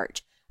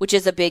charge, which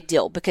is a big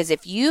deal because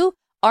if you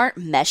aren't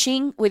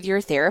meshing with your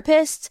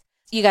therapist,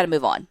 you got to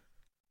move on.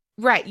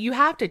 Right. You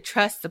have to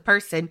trust the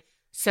person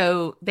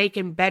so they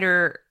can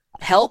better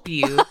help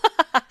you.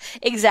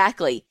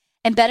 Exactly.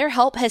 And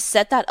BetterHelp has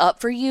set that up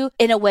for you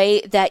in a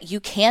way that you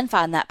can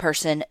find that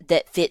person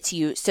that fits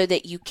you so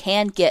that you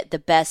can get the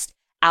best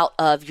out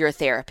of your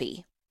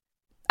therapy.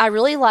 I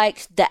really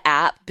liked the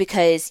app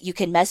because you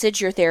can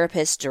message your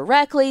therapist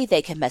directly.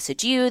 They can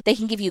message you. They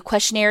can give you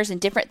questionnaires and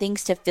different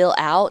things to fill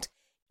out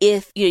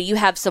if you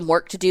have some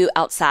work to do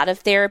outside of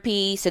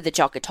therapy so that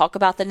y'all could talk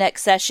about the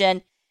next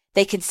session.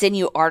 They can send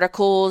you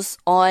articles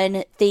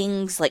on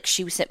things, like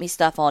she sent me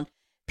stuff on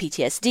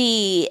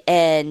PTSD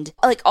and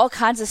like all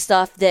kinds of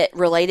stuff that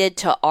related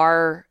to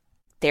our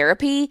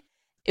therapy.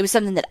 It was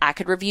something that I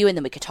could review and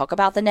then we could talk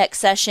about the next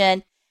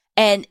session.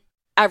 And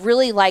I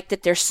really like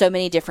that there's so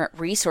many different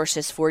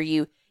resources for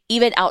you,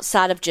 even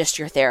outside of just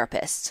your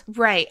therapist.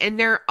 Right. And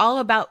they're all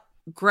about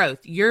growth,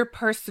 your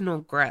personal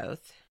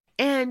growth.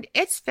 And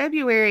it's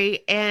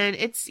February and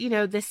it's,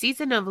 the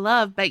season of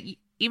love. But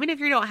even if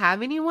you don't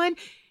have anyone,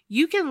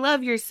 you can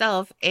love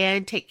yourself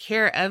and take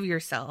care of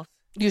yourself.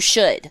 You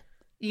should.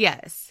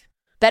 Yes.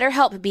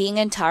 BetterHelp being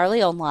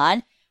entirely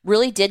online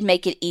really did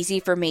make it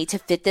easy for me to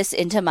fit this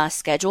into my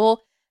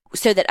schedule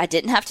so that I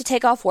didn't have to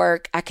take off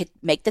work. I could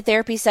make the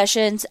therapy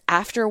sessions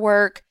after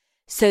work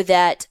so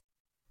that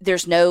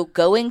there's no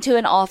going to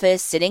an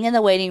office, sitting in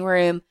the waiting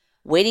room,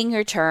 waiting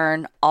your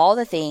turn, all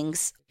the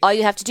things. All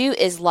you have to do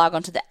is log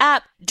onto the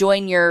app,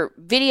 join your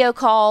video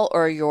call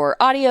or your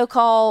audio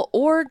call,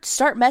 or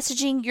start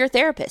messaging your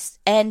therapist.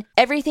 And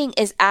everything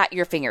is at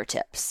your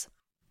fingertips.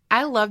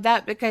 I love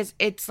that because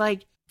it's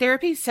like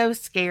therapy is so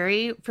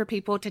scary for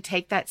people to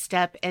take that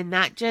step, and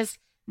that just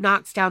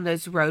knocks down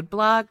those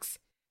roadblocks.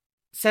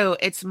 So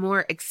it's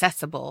more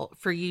accessible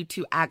for you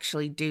to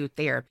actually do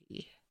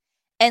therapy.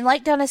 And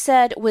like Donna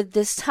said, with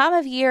this time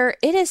of year,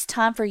 it is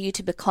time for you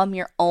to become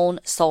your own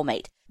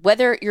soulmate,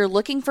 whether you're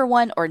looking for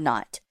one or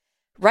not.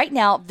 Right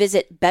now,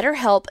 visit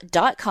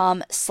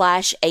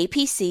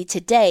betterhelp.com/APC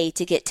today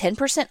to get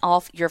 10%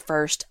 off your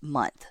first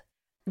month.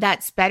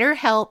 That's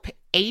BetterHelp,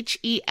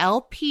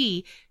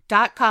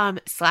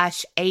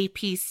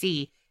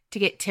 HELP.com/APC to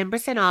get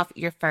 10% off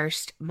your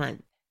first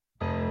month.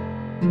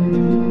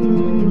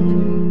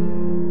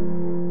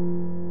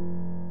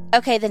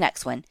 Okay, the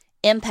next one,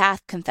 Empath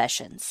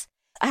Confessions.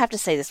 I have to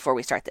say this before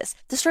we start this.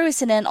 The story was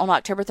sent in on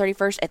October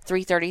 31st at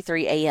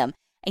 3:33 a.m.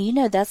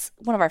 And that's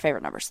one of our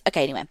favorite numbers.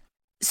 Okay, anyway.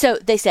 So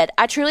they said,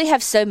 I truly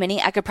have so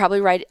many, I could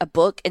probably write a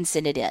book and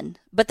send it in.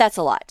 But that's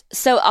a lot.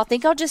 So I'll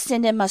just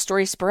send in my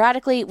story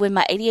sporadically when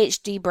my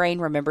ADHD brain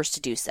remembers to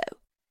do so.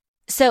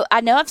 So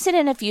I know I've sent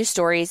in a few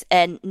stories,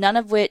 and none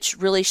of which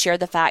really share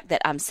the fact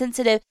that I'm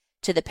sensitive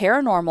to the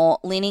paranormal,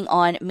 leaning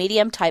on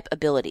medium-type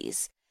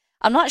abilities.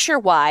 I'm not sure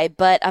why,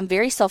 but I'm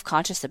very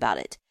self-conscious about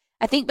it.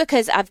 I think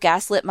because I've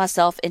gaslit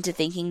myself into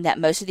thinking that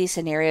most of these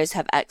scenarios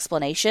have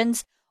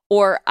explanations,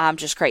 or I'm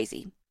just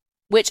crazy,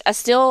 which I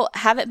still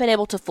haven't been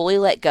able to fully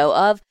let go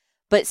of,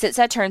 but since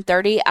I turned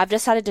 30, I've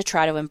decided to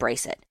try to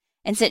embrace it.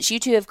 And since you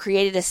two have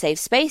created a safe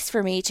space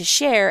for me to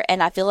share,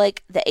 and I feel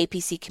like the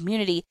APC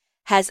community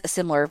has a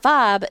similar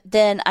vibe,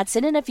 then I'd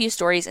send in a few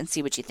stories and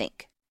see what you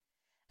think.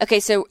 Okay,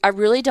 so I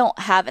really don't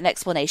have an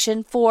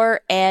explanation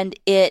for, and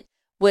it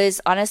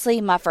was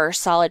honestly my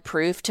first solid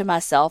proof to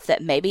myself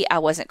that maybe I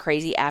wasn't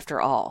crazy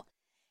after all.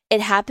 It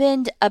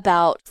happened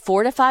about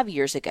 4 to 5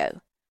 years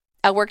ago.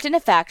 I worked in a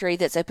factory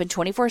that's open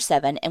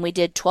 24/7, and we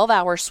did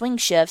 12-hour swing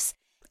shifts,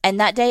 and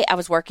that day I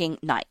was working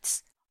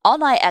nights. All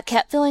night I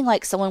kept feeling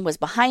like someone was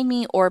behind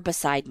me or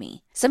beside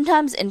me,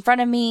 sometimes in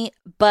front of me,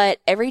 but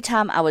every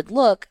time I would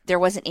look, there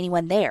wasn't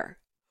anyone there.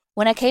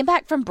 When I came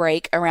back from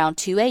break around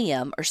 2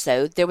 a.m. or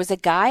so, there was a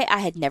guy I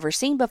had never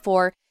seen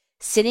before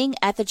sitting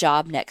at the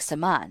job next to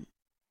mine.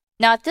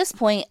 Now, at this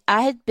point,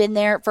 I had been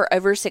there for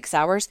over 6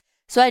 hours,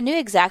 so I knew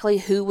exactly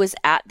who was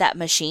at that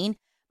machine,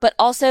 but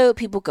also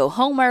people go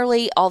home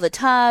early all the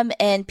time,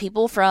 and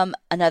people from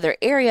another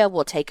area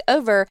will take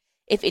over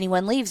if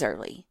anyone leaves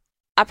early.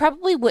 I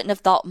probably wouldn't have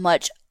thought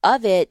much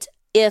of it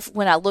if,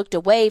 when I looked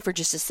away for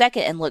just a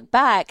second and looked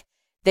back,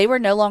 they were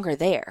no longer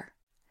there.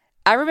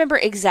 I remember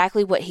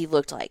exactly what he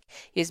looked like.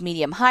 He was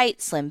medium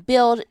height, slim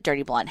build,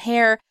 dirty blonde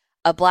hair,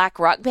 a black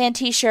Rock Band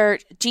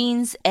t-shirt,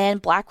 jeans,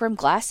 and black rimmed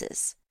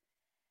glasses.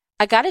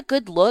 I got a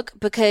good look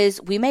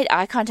because we made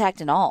eye contact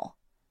and all.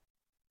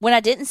 When I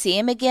didn't see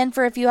him again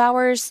for a few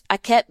hours, I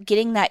kept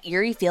getting that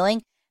eerie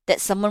feeling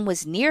that someone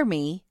was near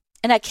me,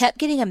 and I kept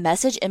getting a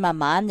message in my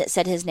mind that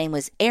said his name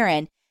was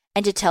Aaron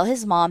and to tell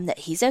his mom that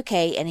he's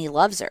okay and he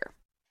loves her.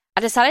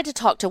 I decided to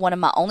talk to one of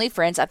my only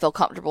friends I feel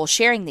comfortable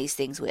sharing these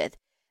things with.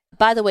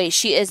 By the way,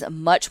 she is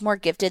much more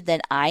gifted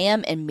than I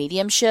am in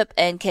mediumship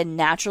and can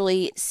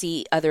naturally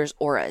see others'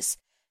 auras.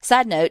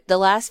 Side note, the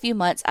last few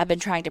months I've been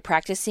trying to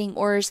practice seeing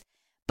auras,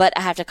 but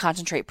I have to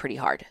concentrate pretty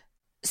hard.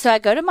 So I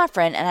go to my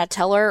friend and I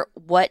tell her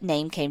what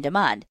name came to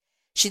mind.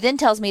 She then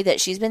tells me that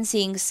she's been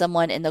seeing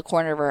someone in the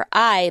corner of her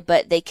eye,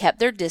 but they kept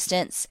their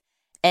distance,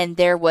 and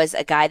there was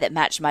a guy that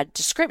matched my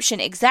description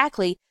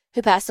exactly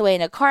who passed away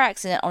in a car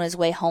accident on his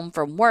way home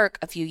from work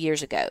a few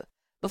years ago,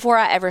 before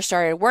I ever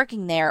started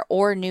working there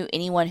or knew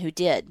anyone who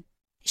did.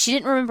 She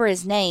didn't remember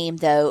his name,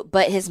 though,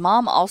 but his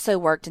mom also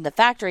worked in the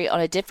factory on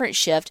a different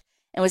shift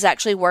and was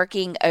actually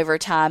working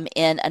overtime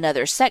in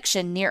another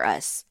section near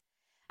us.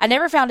 I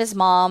never found his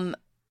mom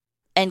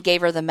and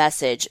gave her the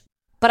message,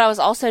 but I was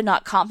also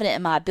not confident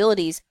in my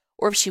abilities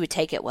or if she would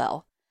take it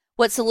well.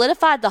 What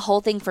solidified the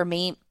whole thing for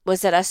me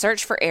was that I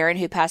searched for Aaron,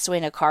 who passed away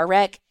in a car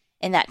wreck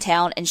in that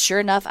town, and sure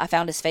enough, I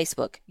found his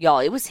Facebook. Y'all,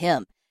 it was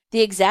him.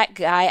 The exact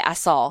guy I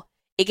saw.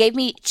 It gave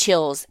me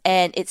chills,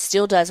 and it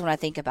still does when I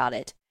think about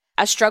it.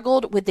 I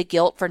struggled with the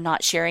guilt for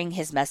not sharing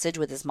his message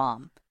with his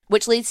mom,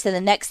 which leads to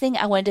the next thing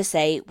I wanted to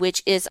say,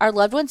 which is our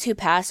loved ones who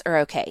pass are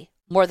okay,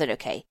 more than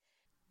okay.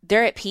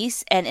 They're at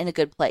peace and in a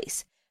good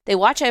place. They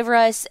watch over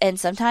us and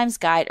sometimes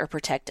guide or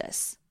protect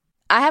us.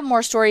 I have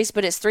more stories,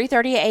 but it's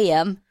 3:30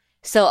 a.m.,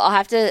 so I'll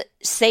have to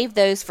save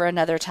those for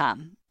another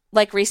time.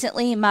 Like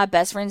recently, my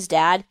best friend's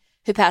dad,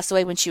 who passed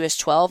away when she was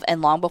 12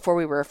 and long before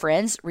we were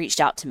friends, reached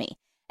out to me.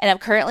 And I'm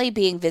currently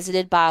being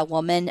visited by a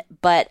woman,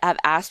 but I've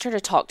asked her to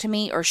talk to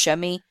me or show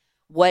me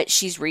what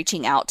she's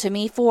reaching out to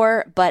me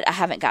for, but I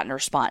haven't gotten a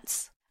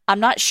response.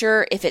 I'm not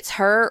sure if it's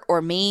her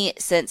or me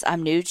since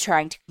I'm new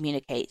trying to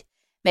communicate.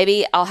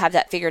 Maybe I'll have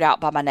that figured out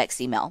by my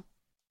next email.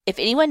 If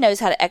anyone knows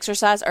how to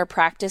exercise or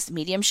practice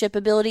mediumship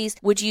abilities,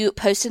 would you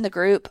post in the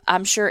group?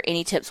 I'm sure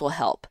any tips will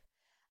help.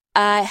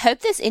 I hope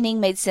this ending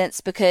made sense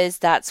because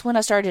that's when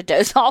I started to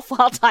doze off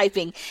while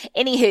typing.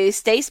 Anywho,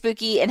 stay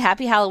spooky and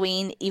happy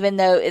Halloween, even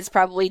though it's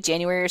probably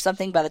January or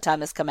something by the time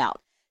this come out.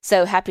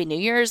 So happy New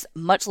Year's.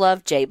 Much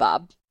love,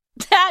 J-Bob.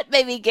 That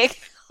made me giggle.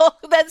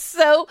 That's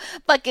so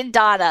fucking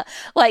Donna.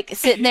 Like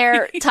sitting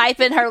there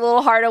typing her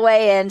little heart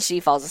away and she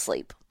falls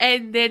asleep.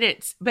 And then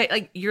but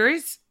like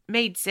yours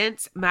made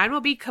sense. Mine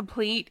will be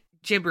complete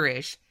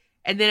gibberish.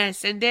 And then I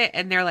send it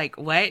and they're like,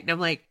 what? And I'm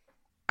like,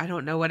 I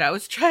don't know what I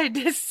was trying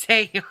to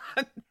say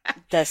on that.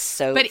 That's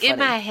so But funny. in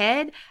my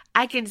head,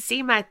 I can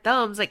see my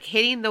thumbs like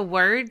hitting the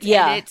words.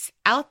 Yeah. And it's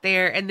out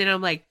there. And then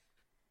I'm like,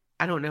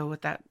 I don't know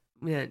what that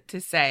meant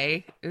to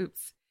say.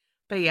 Oops.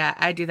 But yeah,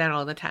 I do that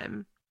all the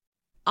time.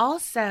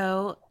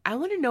 Also, I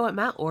want to know what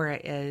my aura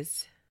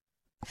is.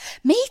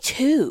 Me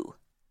too.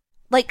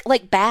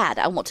 Like bad,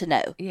 I want to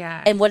know.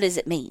 Yeah. And what does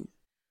it mean?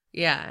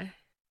 Yeah.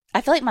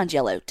 I feel like mine's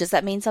yellow. Does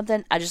that mean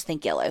something? I just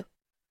think yellow.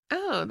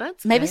 Oh,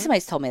 that's Maybe good.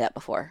 somebody's told me that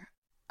before.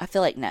 I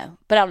feel like no.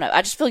 But I don't know.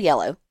 I just feel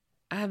yellow.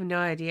 I have no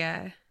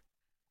idea.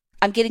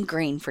 I'm getting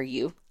green for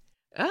you.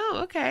 Oh,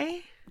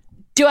 okay.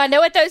 Do I know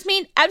what those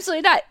mean?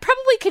 Absolutely not.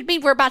 Probably could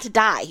mean we're about to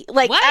die.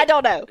 Like, What? I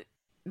don't know.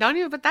 Don't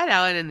even put that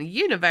out in the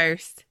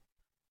universe.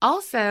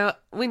 Also,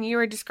 when you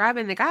were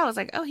describing the guy, I was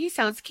like, oh, he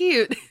sounds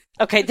cute.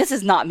 Okay, this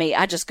is not me.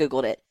 I just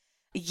Googled it.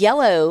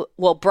 Yellow,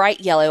 well,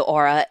 bright yellow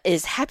aura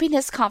is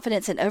happiness,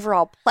 confidence, and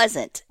overall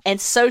pleasant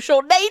and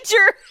social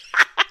nature.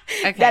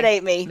 Okay. That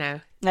ain't me. No.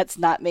 That's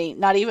not me.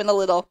 Not even a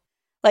little.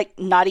 Like,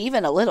 not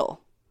even a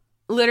little.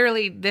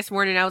 Literally this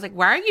morning, I was like,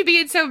 why are you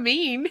being so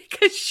mean?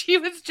 Because she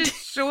was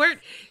just short.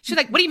 She's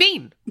like, what do you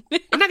mean?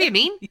 I'm not being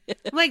mean.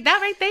 I'm like, that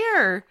right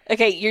there.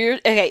 Okay,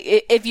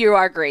 if you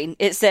are green,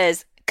 it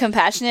says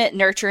compassionate,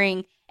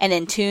 nurturing, and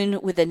in tune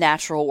with the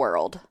natural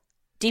world.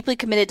 Deeply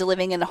committed to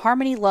living in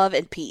harmony, love,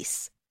 and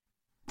peace.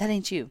 That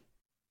ain't you.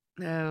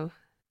 No.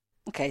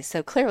 Okay,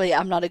 so clearly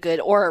I'm not a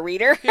good aura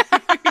reader.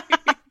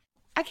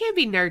 I can't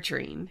be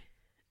nurturing,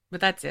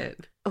 but that's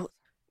it. Oh.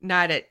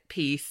 Not at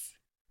peace.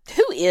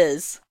 Who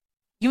is?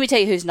 You want me to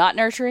tell you who's not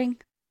nurturing?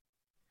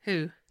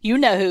 Who? You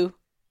know who.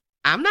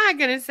 I'm not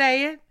going to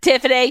say it.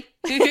 Tiffany.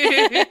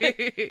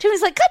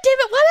 Tiffany's like, God damn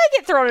it, why did I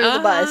get thrown under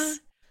the bus?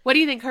 What do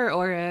you think her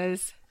aura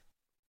is?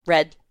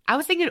 Red. I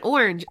was thinking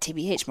orange.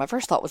 TBH, my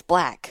first thought was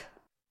black.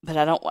 But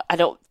I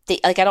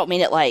don't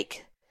mean it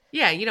like...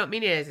 Yeah, you don't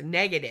mean it as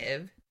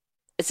negative.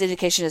 Its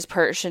indication this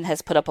person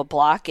has put up a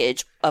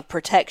blockage of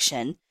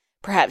protection,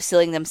 perhaps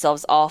sealing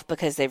themselves off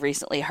because they've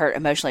recently hurt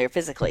emotionally or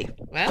physically.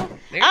 Well,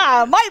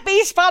 I might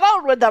be spot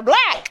on with the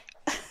black.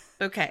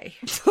 Okay.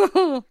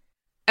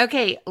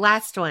 Okay,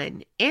 last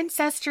one.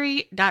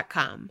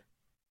 Ancestry.com.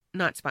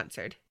 Not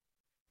sponsored.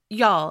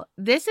 Y'all,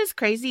 this is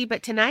crazy,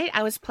 but tonight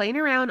I was playing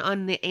around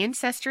on the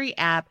Ancestry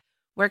app,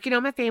 working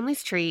on my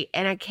family's tree,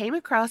 and I came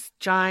across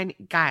John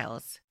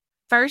Giles,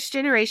 first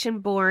generation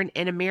born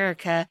in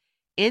America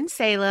in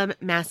Salem,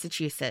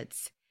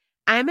 Massachusetts.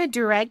 I'm a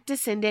direct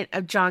descendant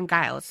of John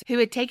Giles, who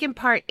had taken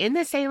part in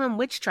the Salem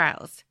witch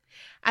trials.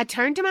 I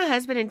turned to my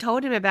husband and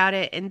told him about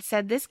it and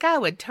said this guy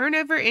would turn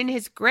over in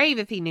his grave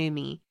if he knew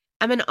me.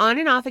 I'm an on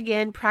and off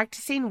again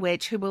practicing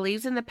witch who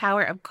believes in the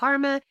power of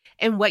karma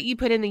and what you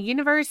put in the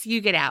universe,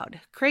 you get out.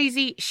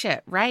 Crazy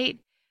shit, right?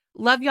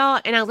 Love y'all,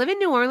 and I live in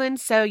New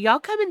Orleans, so y'all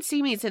come and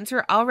see me since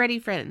we're already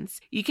friends.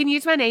 You can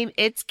use my name,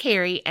 it's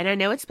Carrie, and I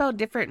know it's spelled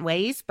different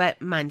ways,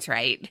 but mine's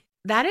right.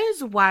 That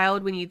is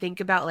wild when you think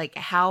about like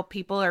how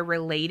people are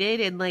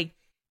related and like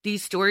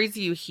these stories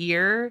you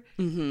hear.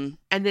 Mm-hmm.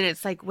 And then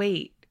it's like,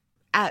 wait,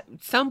 at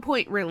some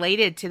point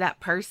related to that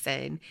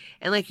person.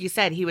 And like you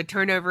said, he would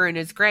turn over in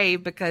his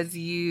grave because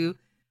you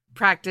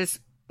practice,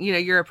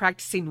 you're a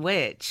practicing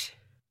witch.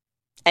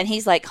 And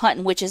he's like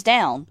hunting witches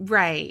down.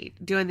 Right.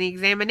 Doing the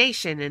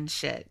examination and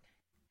shit.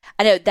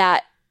 I know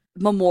that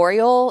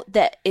memorial,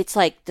 that it's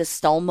like the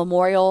stone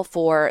memorial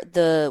for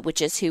the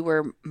witches who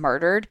were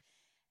murdered,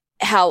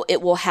 how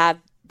it will have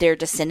their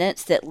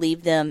descendants that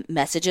leave them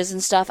messages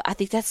and stuff. I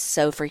think that's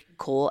so freaking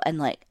cool. And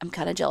like, I'm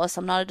kind of jealous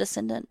I'm not a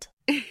descendant.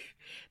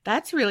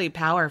 That's really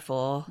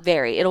powerful.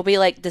 Very. It'll be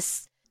like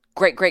this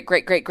great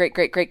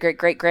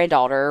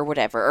granddaughter or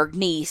whatever, or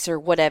niece or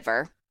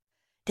whatever.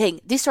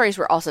 Dang, these stories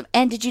were awesome.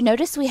 And did you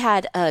notice we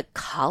had a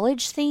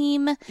college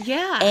theme?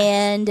 Yeah.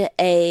 And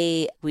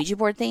a Ouija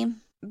board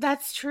theme?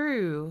 That's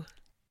true.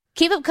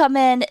 Keep them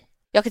coming.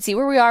 Y'all can see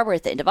where we are. We're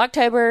at the end of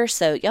October,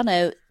 so y'all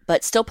know,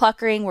 but still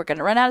puckering. We're going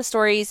to run out of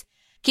stories.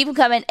 Keep them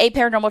coming.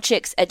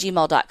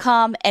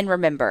 aparanormalchicks@gmail.com. And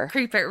remember,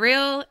 creep it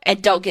real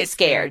and don't get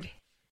scared.